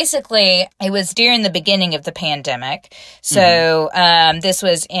sorry. Basically, it was during the beginning of the pandemic. So this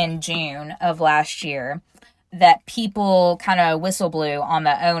was in June of last year that people kind of whistle blew on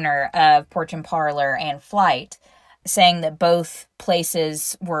the owner of Porch and Parlor and Flight, saying that both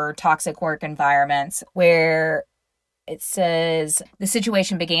places were toxic work environments where it says the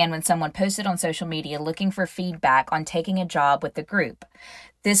situation began when someone posted on social media looking for feedback on taking a job with the group.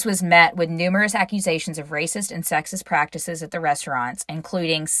 This was met with numerous accusations of racist and sexist practices at the restaurants,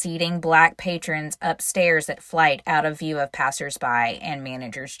 including seating black patrons upstairs at Flight out of view of passersby and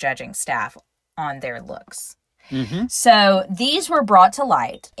managers judging staff on their looks. Mm-hmm. So these were brought to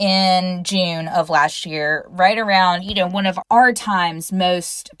light in June of last year, right around, one of our time's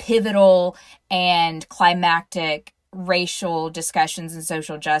most pivotal and climactic racial discussions and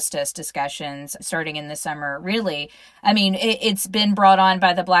social justice discussions starting in the summer. Really, I mean, it's been brought on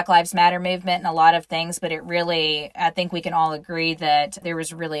by the Black Lives Matter movement and a lot of things, but it really, I think we can all agree that there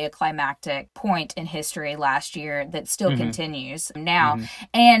was really a climactic point in history last year that still continues now.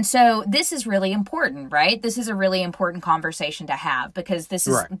 And so this is really important, right? This is a really important conversation to have because this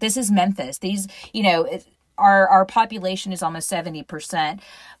is Memphis. These, our population is almost 70%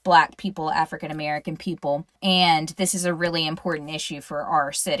 Black people, African American people, and this is a really important issue for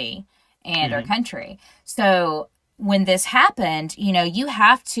our city and our country. So when this happened, you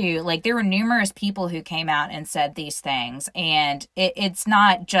have to, like, there were numerous people who came out and said these things, and it's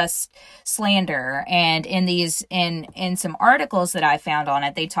not just slander. And in some articles that I found on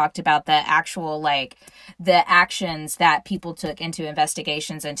it, they talked about the actual, like, the actions that people took into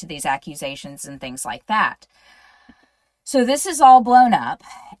investigations into these accusations and things like that. So this is all blown up,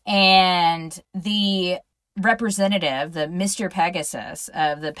 and the representative, the Mr. Pegasus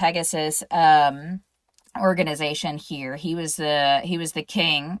of the Pegasus organization here, he was the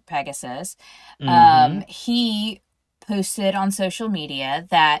King Pegasus. He posted on social media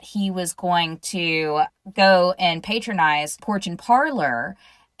that he was going to go and patronize Porch and Parlor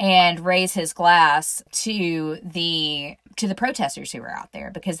and raise his glass to the protesters who were out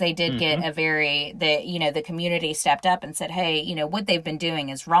there, because they did get the community stepped up and said, hey, what they've been doing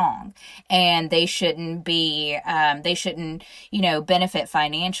is wrong, and they shouldn't benefit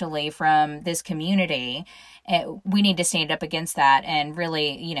financially from this community. We need to stand up against that. And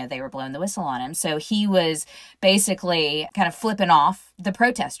really, they were blowing the whistle on him. So he was basically kind of flipping off the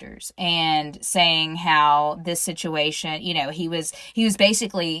protesters and saying how this situation, he was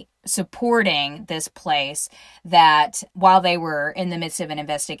basically supporting this place that while they were in the midst of an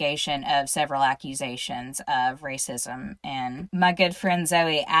investigation of several accusations of racism. And my good friend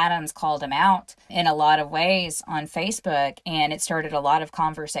Zoe Adams called him out in a lot of ways on Facebook, and it started a lot of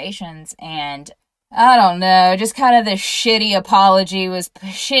conversations. And I don't know, just kind of this shitty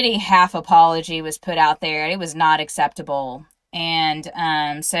half apology was put out there. It was not acceptable. And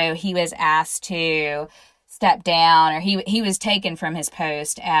so he was asked to step down, or he was taken from his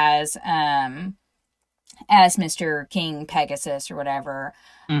post as Mr. King Pegasus or whatever.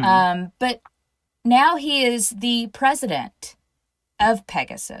 But now he is the president of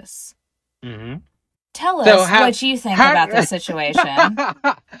Pegasus. Tell us what you think about this situation.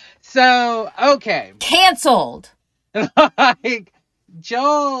 So, okay. Canceled. Like,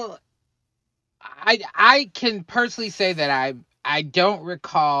 Joel, I can personally say that I don't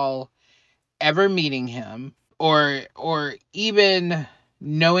recall ever meeting him or even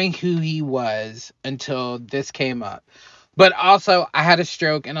knowing who he was until this came up. But also, I had a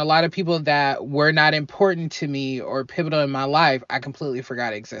stroke, and a lot of people that were not important to me or pivotal in my life, I completely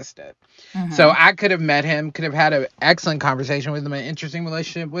forgot existed. So I could have met him, could have had an excellent conversation with him, an interesting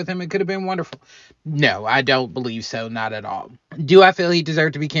relationship with him. It could have been wonderful. No, I don't believe so. Not at all. Do I feel he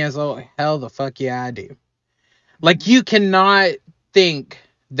deserved to be canceled? Hell the fuck yeah, I do. Like, you cannot think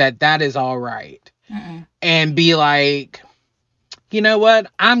that is all right and be like, you know what?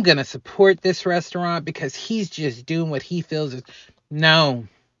 I'm going to support this restaurant because he's just doing what he feels is. No,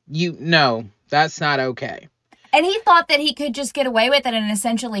 that's not okay. And he thought that he could just get away with it, and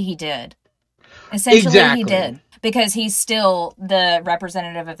essentially he did. He did. Because he's still the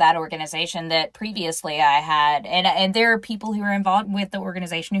representative of that organization that previously I had. And there are people who are involved with the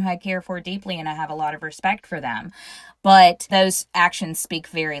organization who I care for deeply, and I have a lot of respect for them. But those actions speak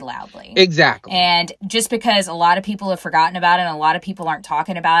very loudly. Exactly. And just because a lot of people have forgotten about it and a lot of people aren't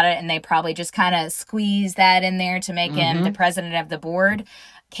talking about it, and they probably just kind of squeeze that in there to make him the president of the board,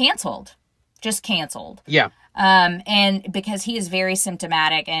 canceled. just canceled. Yeah. And because he is very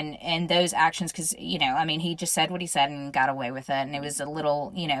symptomatic and those actions, because, he just said what he said and got away with it. And it was a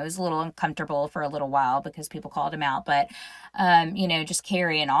little, uncomfortable for a little while because people called him out. But, just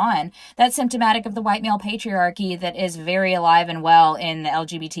carrying on, that's symptomatic of the white male patriarchy that is very alive and well in the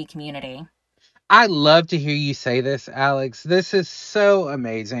LGBT community. I love to hear you say this, Alex. This is so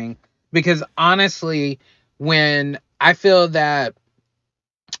amazing because honestly, when I feel that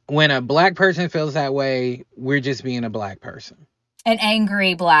when a black person feels that way, we're just being a black person. An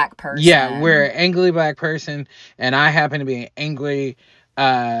angry black person. Yeah, we're an angry black person, and I happen to be an angry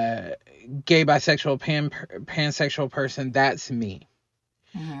gay, bisexual, pansexual person. That's me.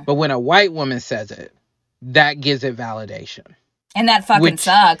 Mm-hmm. But when a white woman says it, that gives it validation. And that fucking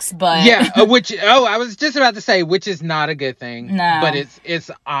sucks, but... Yeah, I was just about to say, which is not a good thing. No. But it's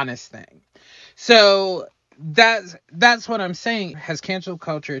an honest thing. So that's what I'm saying. Has cancel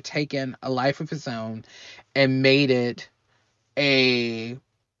culture taken a life of its own and made it a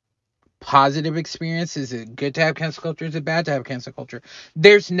positive experience? Is it good to have cancel culture? Is it bad to have cancel culture?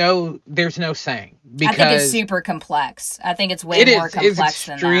 There's no saying, because I think it's super complex. I think it's way more complex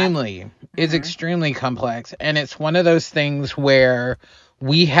than that. It's extremely complex, and it's one of those things where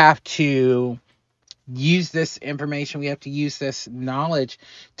we have to use this information, we have to use this knowledge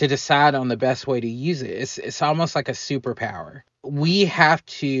to decide on the best way to use it. It's almost like a superpower. We have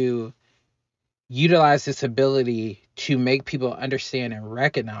to utilize this ability to make people understand and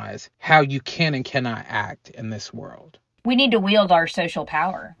recognize how you can and cannot act in this world. We need to wield our social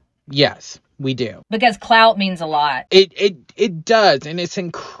power. Yes, we do. Because clout means a lot. It does, and it's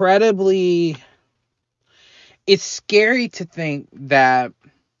incredibly... It's scary to think that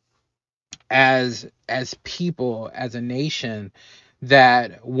as people, as a nation,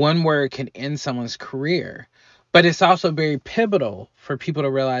 that one word can end someone's career. But it's also very pivotal for people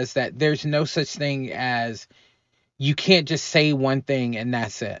to realize that there's no such thing as, you can't just say one thing and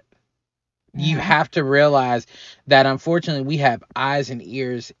that's it. You have to realize that, unfortunately, we have eyes and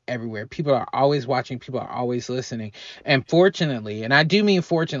ears everywhere. People are always watching. People are always listening. And fortunately, and I do mean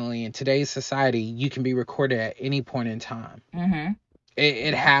fortunately, in today's society, you can be recorded at any point in time. Mm-hmm.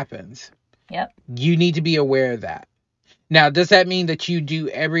 It happens. Yep. You need to be aware of that. Now, does that mean that you do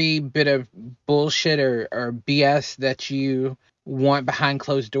every bit of bullshit or BS that you want behind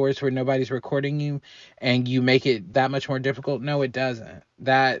closed doors where nobody's recording you, and you make it that much more difficult? No, it doesn't.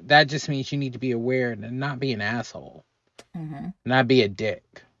 That just means you need to be aware and not be an asshole. Mm-hmm. Not be a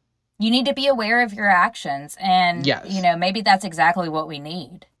dick. You need to be aware of your actions, and yes, maybe that's exactly what we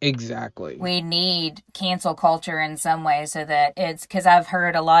need. Exactly. We need cancel culture in some way, so that it's, because I've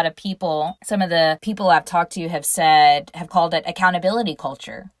heard a lot of people, some of the people I've talked to have called it accountability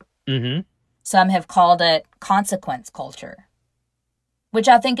culture. Mm-hmm. Some have called it consequence culture, which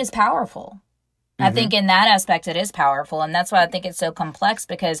I think is powerful. I think in that aspect it is powerful, and that's why I think it's so complex,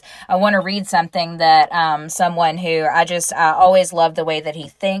 because I want to read something that someone who I always love the way that he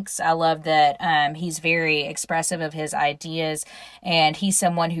thinks. I love that he's very expressive of his ideas, and he's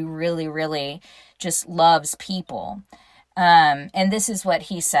someone who really, really just loves people. And this is what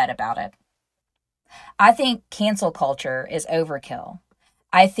he said about it. I think cancel culture is overkill.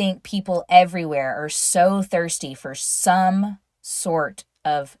 I think people everywhere are so thirsty for some sort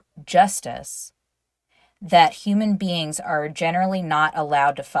of justice that human beings are generally not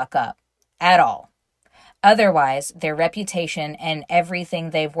allowed to fuck up at all. Otherwise, their reputation and everything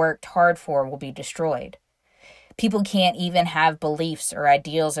they've worked hard for will be destroyed. People can't even have beliefs or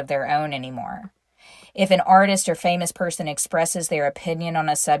ideals of their own anymore. If an artist or famous person expresses their opinion on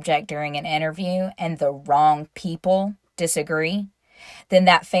a subject during an interview and the wrong people disagree, then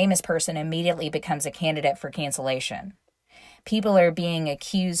that famous person immediately becomes a candidate for cancellation. People are being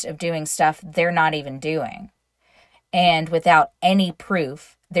accused of doing stuff they're not even doing. And without any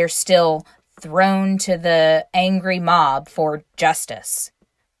proof, they're still thrown to the angry mob for justice.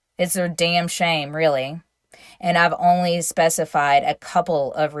 It's a damn shame, really. And I've only specified a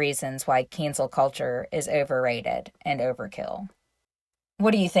couple of reasons why cancel culture is overrated and overkill.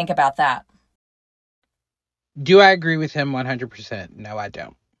 What do you think about that? Do I agree with him 100%? No, I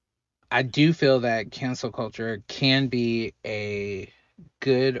don't. I do feel that cancel culture can be a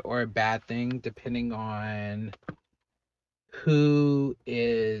good or a bad thing depending on who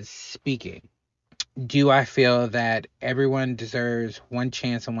is speaking. Do I feel that everyone deserves one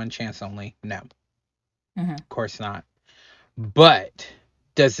chance and one chance only? No. Mm-hmm. Of course not. But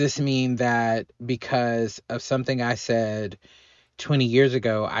does this mean that because of something I said 20 years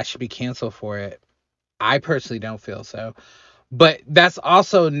ago, I should be canceled for it? I personally don't feel so. But that's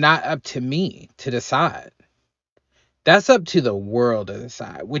also not up to me to decide. That's up to the world to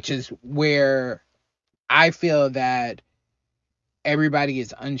decide, which is where I feel that everybody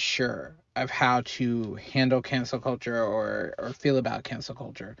is unsure of how to handle cancel culture or feel about cancel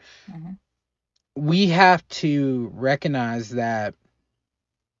culture. Mm-hmm. We have to recognize that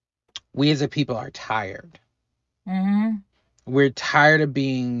we as a people are tired. Mm-hmm. We're tired of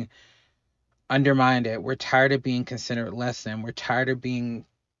being undermined. We're tired of being considered less than. We're tired of being,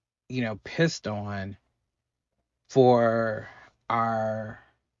 pissed on for our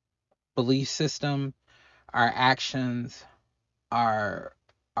belief system, our actions, our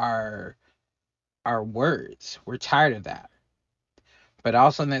our our words. We're tired of that. But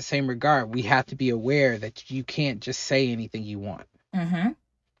also in that same regard, we have to be aware that you can't just say anything you want. Mm-hmm.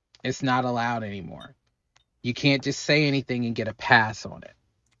 It's not allowed anymore. You can't just say anything and get a pass on it.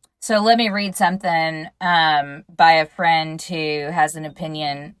 So let me read something by a friend who has an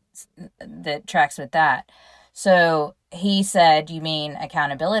opinion that tracks with that. So he said, "You mean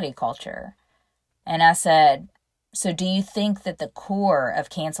accountability culture?" And I said, "So do you think that the core of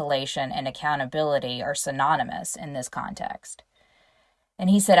cancellation and accountability are synonymous in this context?" And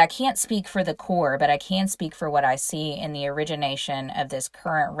he said, "I can't speak for the core, but I can speak for what I see in the origination of this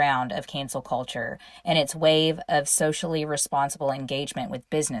current round of cancel culture and its wave of socially responsible engagement with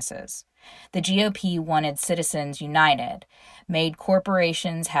businesses. The GOP wanted citizens united, made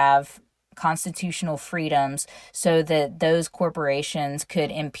corporations have constitutional freedoms so that those corporations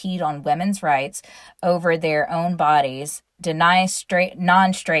could impede on women's rights over their own bodies, deny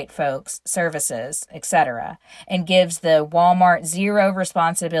non-straight folks services, etc., and gives the Walmart zero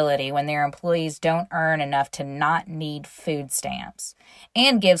responsibility when their employees don't earn enough to not need food stamps,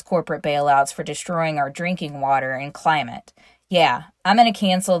 and gives corporate bailouts for destroying our drinking water and climate. Yeah, I'm going to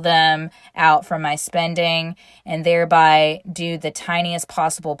cancel them out from my spending and thereby do the tiniest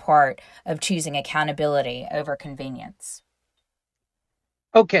possible part of choosing accountability over convenience."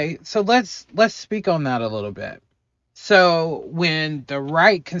 Okay, so let's speak on that a little bit. So when the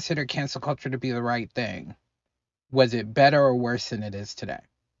right considered cancel culture to be the right thing, was it better or worse than it is today?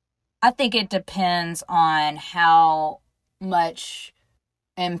 I think it depends on how much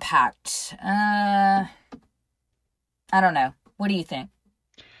impact. I don't know. What do you think?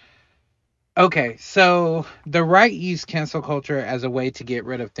 Okay, so the right used cancel culture as a way to get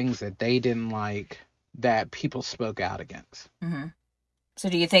rid of things that they didn't like that people spoke out against. Mm-hmm. So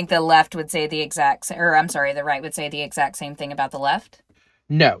do you think the left would say the exact, or I'm sorry, the right would say the exact same thing about the left?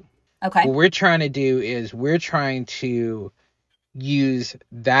 No. Okay. What we're trying to do is we're trying to use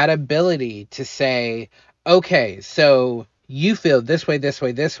that ability to say, okay, so you feel this way, this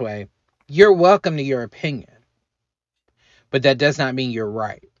way, this way. You're welcome to your opinion, but that does not mean you're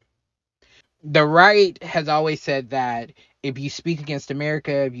right. The right has always said that if you speak against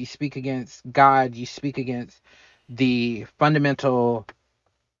America, if you speak against God, you speak against the fundamental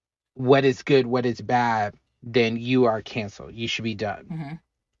what is good, what is bad, then you are canceled. You should be done. Mm-hmm.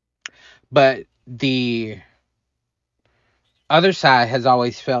 But the other side has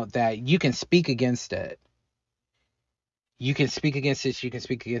always felt that you can speak against it. You can speak against this, you can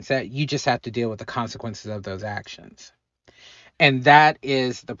speak against that. You just have to deal with the consequences of those actions. And that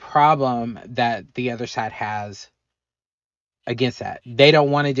is the problem that the other side has against that. They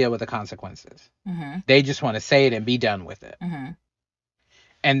don't want to deal with the consequences. Mm-hmm. They just want to say it and be done with it. Mm-hmm.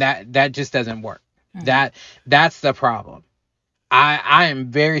 And that just doesn't work. Mm-hmm. That's the problem. I am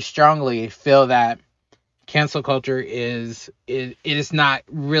very strongly feel that cancel culture it is not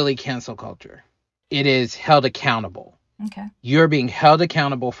really cancel culture. It is held accountable. Okay. You're being held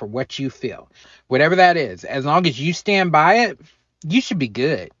accountable for what you feel. Whatever that is. As long as you stand by it, you should be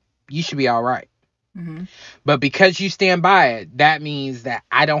good. You should be all right. Mm-hmm. But because you stand by it, that means that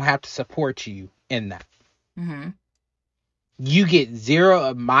I don't have to support you in that. Mm-hmm. You get zero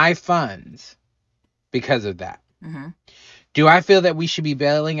of my funds because of that. Mm-hmm. Do I feel that we should be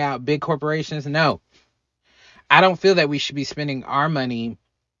bailing out big corporations? No. I don't feel that we should be spending our money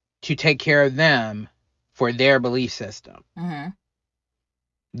to take care of them for their belief system. Mm-hmm.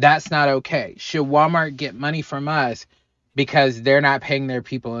 That's not okay. Should Walmart get money from us because they're not paying their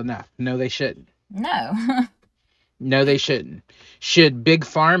people enough? No, they shouldn't. No. No, they shouldn't. Should Big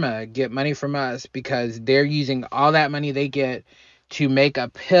Pharma get money from us because they're using all that money they get to make a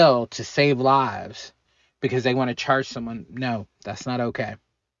pill to save lives because they want to charge someone? No, that's not okay.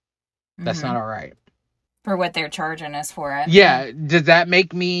 That's Mm-hmm. not all right. For what they're charging us for it. Yeah, does that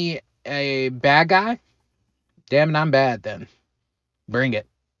make me a bad guy? Damn it, I'm bad then. Bring it.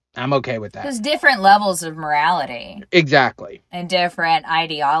 I'm okay with that. There's different levels of morality. Exactly. And different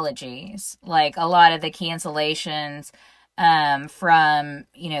ideologies. Like a lot of the cancellations from,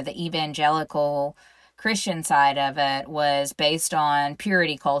 the evangelical Christian side of it was based on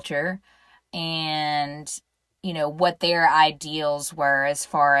purity culture and, you know, what their ideals were as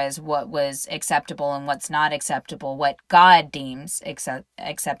far as what was acceptable and what's not acceptable, what God deems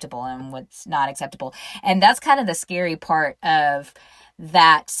acceptable and what's not acceptable. And that's kind of the scary part of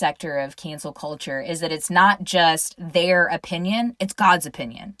that sector of cancel culture, is that it's not just their opinion, it's God's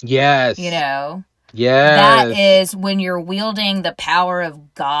opinion. Yes. You know? Yes. That is when you're wielding the power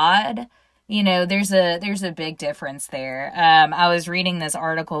of God. You know, there's a big difference there. I was reading this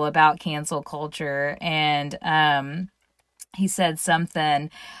article about cancel culture, and he said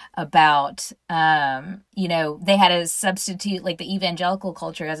something about, you know, they had a substitute, like the evangelical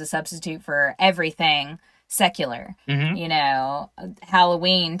culture has a substitute for everything secular. Mm-hmm. You know,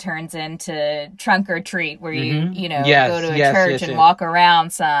 Halloween turns into trunk or treat, where you know, Yes, go to a yes, church yes, and yes. walk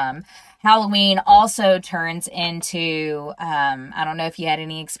around some. Halloween also turns into, I don't know if you had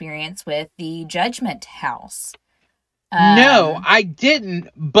any experience with the Judgment House. No, I didn't,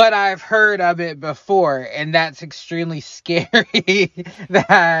 but I've heard of it before, and that's extremely scary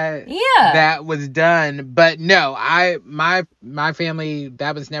that that was done. But no, my family,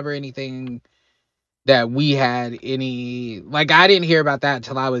 that was never anything that we had any, like, I didn't hear about that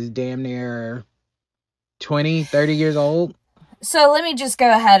until I was damn near 20, 30 years old. So let me just go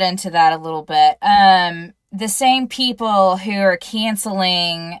ahead into that a little bit. The same people who are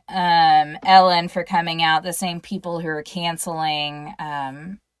canceling Ellen for coming out, the same people who are canceling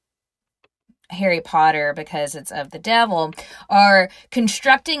Harry Potter because it's of the devil, are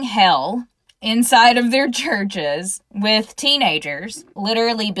constructing hell inside of their churches with teenagers,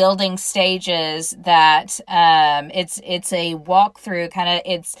 literally building stages that it's a walkthrough kind of,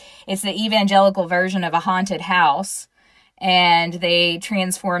 it's the evangelical version of a haunted house. And they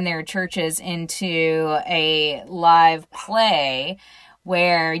transform their churches into a live play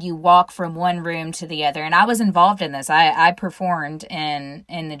where you walk from one room to the other. And I was involved in this. I performed in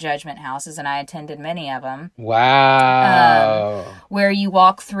the Judgment Houses, and I attended many of them. Wow. Where you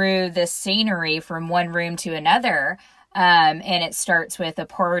walk through the scenery from one room to another. And it starts with a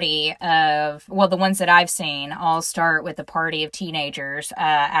party of, well, the ones that I've seen all start with a party of teenagers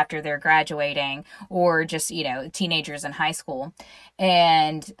after they're graduating, or just, you know, teenagers in high school.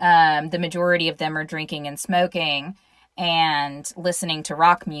 And the majority of them are drinking and smoking and listening to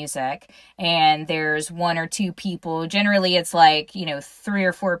rock music. And there's one or two people, generally it's like, you know, 3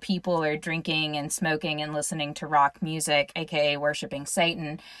 or 4 people are drinking and smoking and listening to rock music, aka worshiping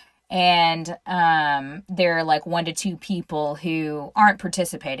Satan. And there are like 1 to 2 people who aren't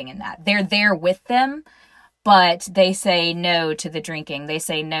participating in that. They're there with them, but they say no to the drinking. They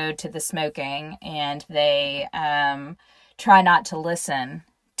say no to the smoking, and they try not to listen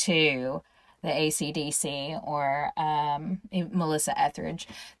to the AC/DC or Melissa Etheridge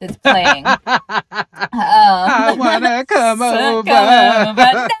that's playing. I wanna come over.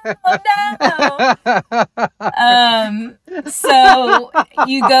 So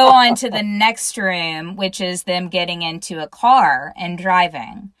you go on to the next room, which is them getting into a car and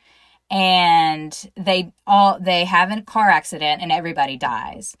driving, and they have a car accident and everybody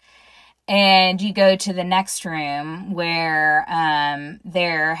dies. And you go to the next room where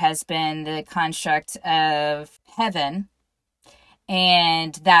there has been the construct of heaven.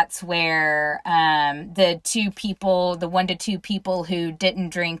 And that's where the 1 to 2 people who didn't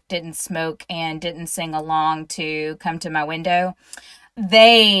drink, didn't smoke, and didn't sing along to Come to My Window,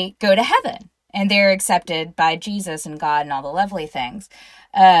 they go to heaven. And they're accepted by Jesus and God and all the lovely things.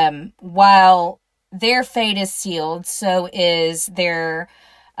 While their fate is sealed, so is their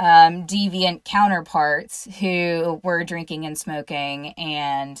deviant counterparts who were drinking and smoking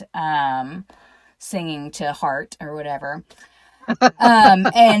and singing to Heart or whatever.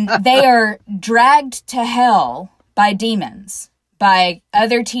 And they are dragged to hell by demons, by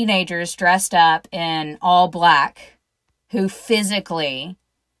other teenagers dressed up in all black, who physically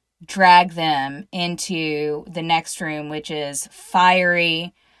drag them into the next room, which is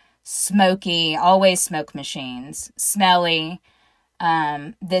fiery, smoky, always smoke machines, smelly,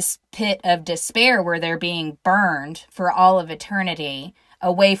 this pit of despair where they're being burned for all of eternity,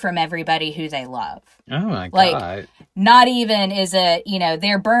 away from everybody who they love. Oh my God. Like, not even is it, you know,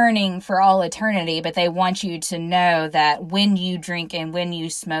 they're burning for all eternity, but they want you to know that when you drink and when you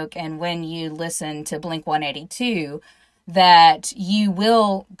smoke and when you listen to Blink 182, that you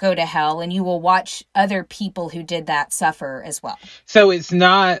will go to hell and you will watch other people who did that suffer as well. So it's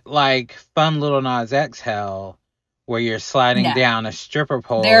not like Fun Little Nas X hell, where you're sliding down a stripper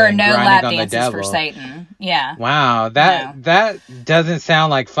pole. There are and no grinding lap on dances the devil. for Satan. Yeah. Wow, that doesn't sound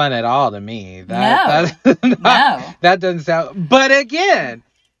like fun at all to me. That doesn't sound. But again,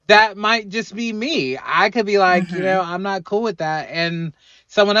 that might just be me. I could be like, I'm not cool with that. And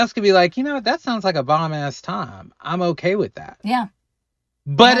someone else could be like, that sounds like a bomb ass time. I'm okay with that. Yeah.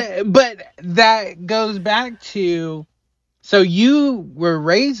 But that goes back to, so you were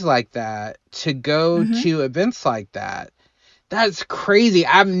raised like that to go to events like that. That's crazy.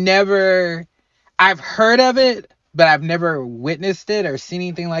 I've heard of it, but I've never witnessed it or seen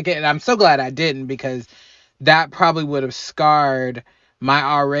anything like it. And I'm so glad I didn't, because that probably would have scarred my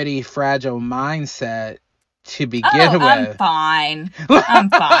already fragile mindset to begin with. I'm fine. I'm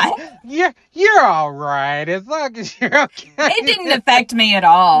fine. You're all right as long as you're okay. It didn't affect me at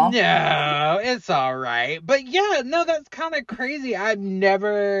all. No, it's all right. But yeah, no, that's kind of crazy. I've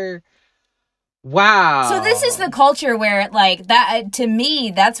never. Wow. So this is the culture where, like, that, to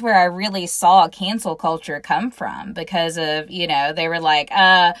me, that's where I really saw cancel culture come from, because of, they were like,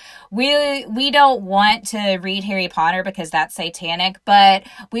 we don't want to read Harry Potter because that's satanic, but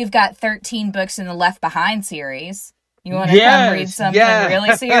we've got 13 books in the Left Behind series. You want to come read something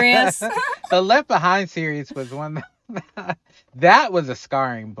really serious? The Left Behind series was one that was a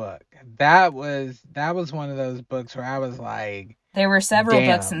scarring book. That was one of those books where I was like, there were several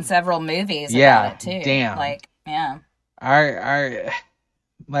books and several movies about it too. Damn. Like, yeah. Our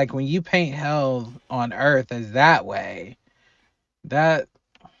like, when you paint hell on earth as that way, that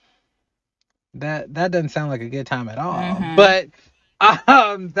doesn't sound like a good time at all. But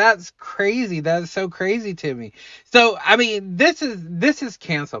that's crazy. That's so crazy to me. So I mean, this is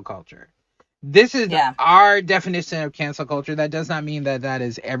cancel culture. This is our definition of cancel culture. That does not mean that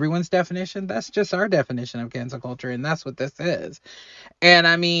is everyone's definition. That's just our definition of cancel culture, and that's what this is. And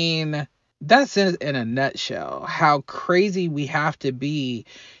I mean, that's in a nutshell how crazy we have to be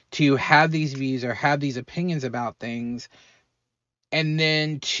to have these views or have these opinions about things, and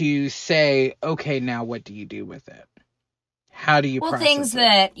then to say, okay, now what do you do with it? How do you process things it?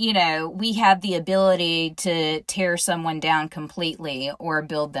 That, we have the ability to tear someone down completely or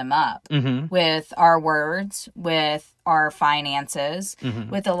build them up with our words, with our finances,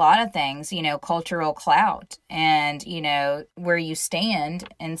 with a lot of things, cultural clout, and, where you stand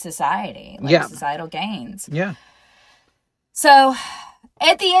in society, like societal gains. Yeah. So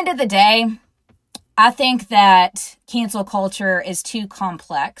at the end of the day, I think that cancel culture is too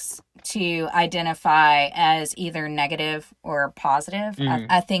complex to identify as either negative or positive.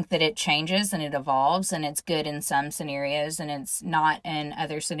 I think that it changes and it evolves, and it's good in some scenarios and it's not in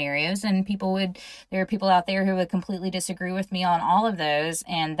other scenarios. And there are people out there who would completely disagree with me on all of those.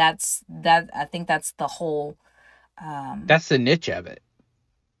 And I think that's the whole. That's the niche of it.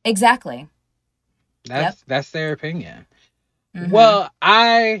 Exactly. That's their opinion. Well,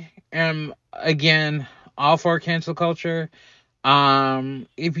 I am, again, all for cancel culture.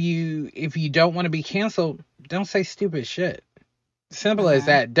 If you don't want to be canceled, don't say stupid shit. Simple as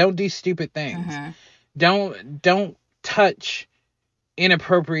that. Don't do stupid things. Don't touch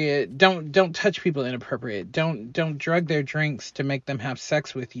inappropriate. Don't touch people inappropriate. Don't drug their drinks to make them have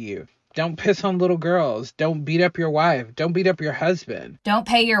sex with you. Don't piss on little girls. Don't beat up your wife. Don't beat up your husband. Don't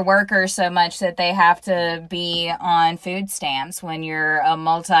pay your workers so much that they have to be on food stamps when you're a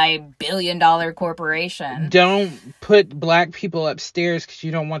multi-billion-dollar corporation. Don't put black people upstairs because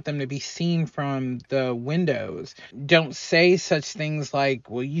you don't want them to be seen from the windows. Don't say such things like,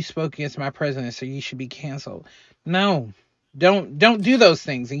 well, you spoke against my president, so you should be canceled. No. Don't do those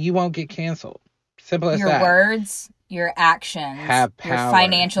things and you won't get canceled. Simple as that. Your words, your actions, have power. Your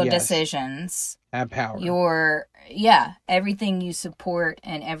financial decisions have power. Everything you support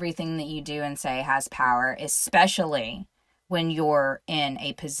and everything that you do and say has power, especially when you're in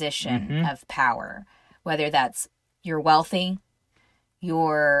a position of power, whether that's you're wealthy,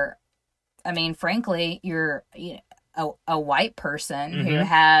 frankly, you're a white person who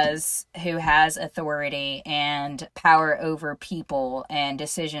has authority and power over people and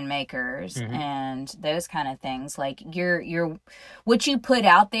decision makers and those kind of things. Like you're what you put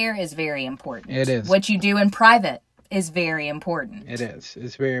out there is very important. It is. What you do in private is very important. It is.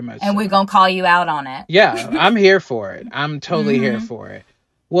 It's very much. And we're gonna call you out on it. Yeah, I'm here for it. I'm totally here for it.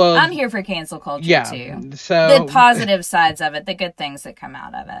 Well, I'm here for cancel culture too. So the positive sides of it, the good things that come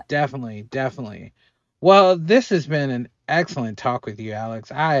out of it. Definitely. Well, this has been an excellent talk with you,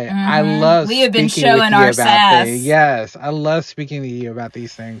 Alex. I love we have been speaking showing with you our about sass. Yes, I love speaking to you about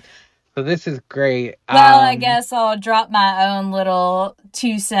these things. So this is great. Well, I guess I'll drop my own little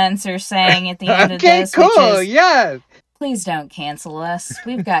 2 cents or saying at the end of this. Okay, cool. Which is, yes. Please don't cancel us.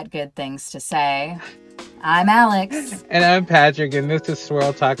 We've got good things to say. I'm Alex. And I'm Patrick, and this is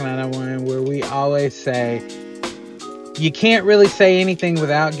Swirl Talk 901, where we always say, you can't really say anything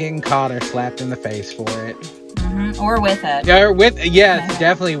without getting caught or slapped in the face for it. Or with it. Yeah, yes,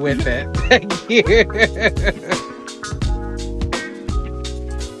 definitely with it. Thank you.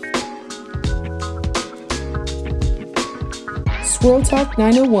 Swirl Talk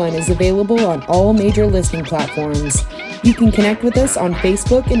 901 is available on all major listening platforms. You can connect with us on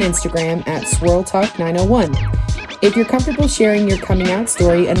Facebook and Instagram at Swirl Talk 901. If you're comfortable sharing your coming out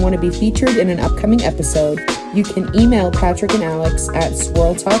story and want to be featured in an upcoming episode, you can email Patrick and Alex at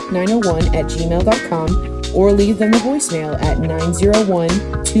swirltalk901@gmail.com or leave them a voicemail at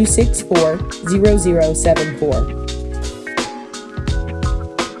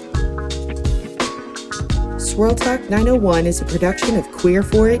 901-264-0074. Swirl Talk 901 is a production of Queer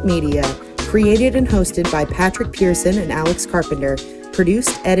For It Media, created and hosted by Patrick Pearson and Alex Carpenter,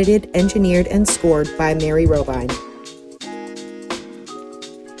 produced, edited, engineered, and scored by Mary Robine.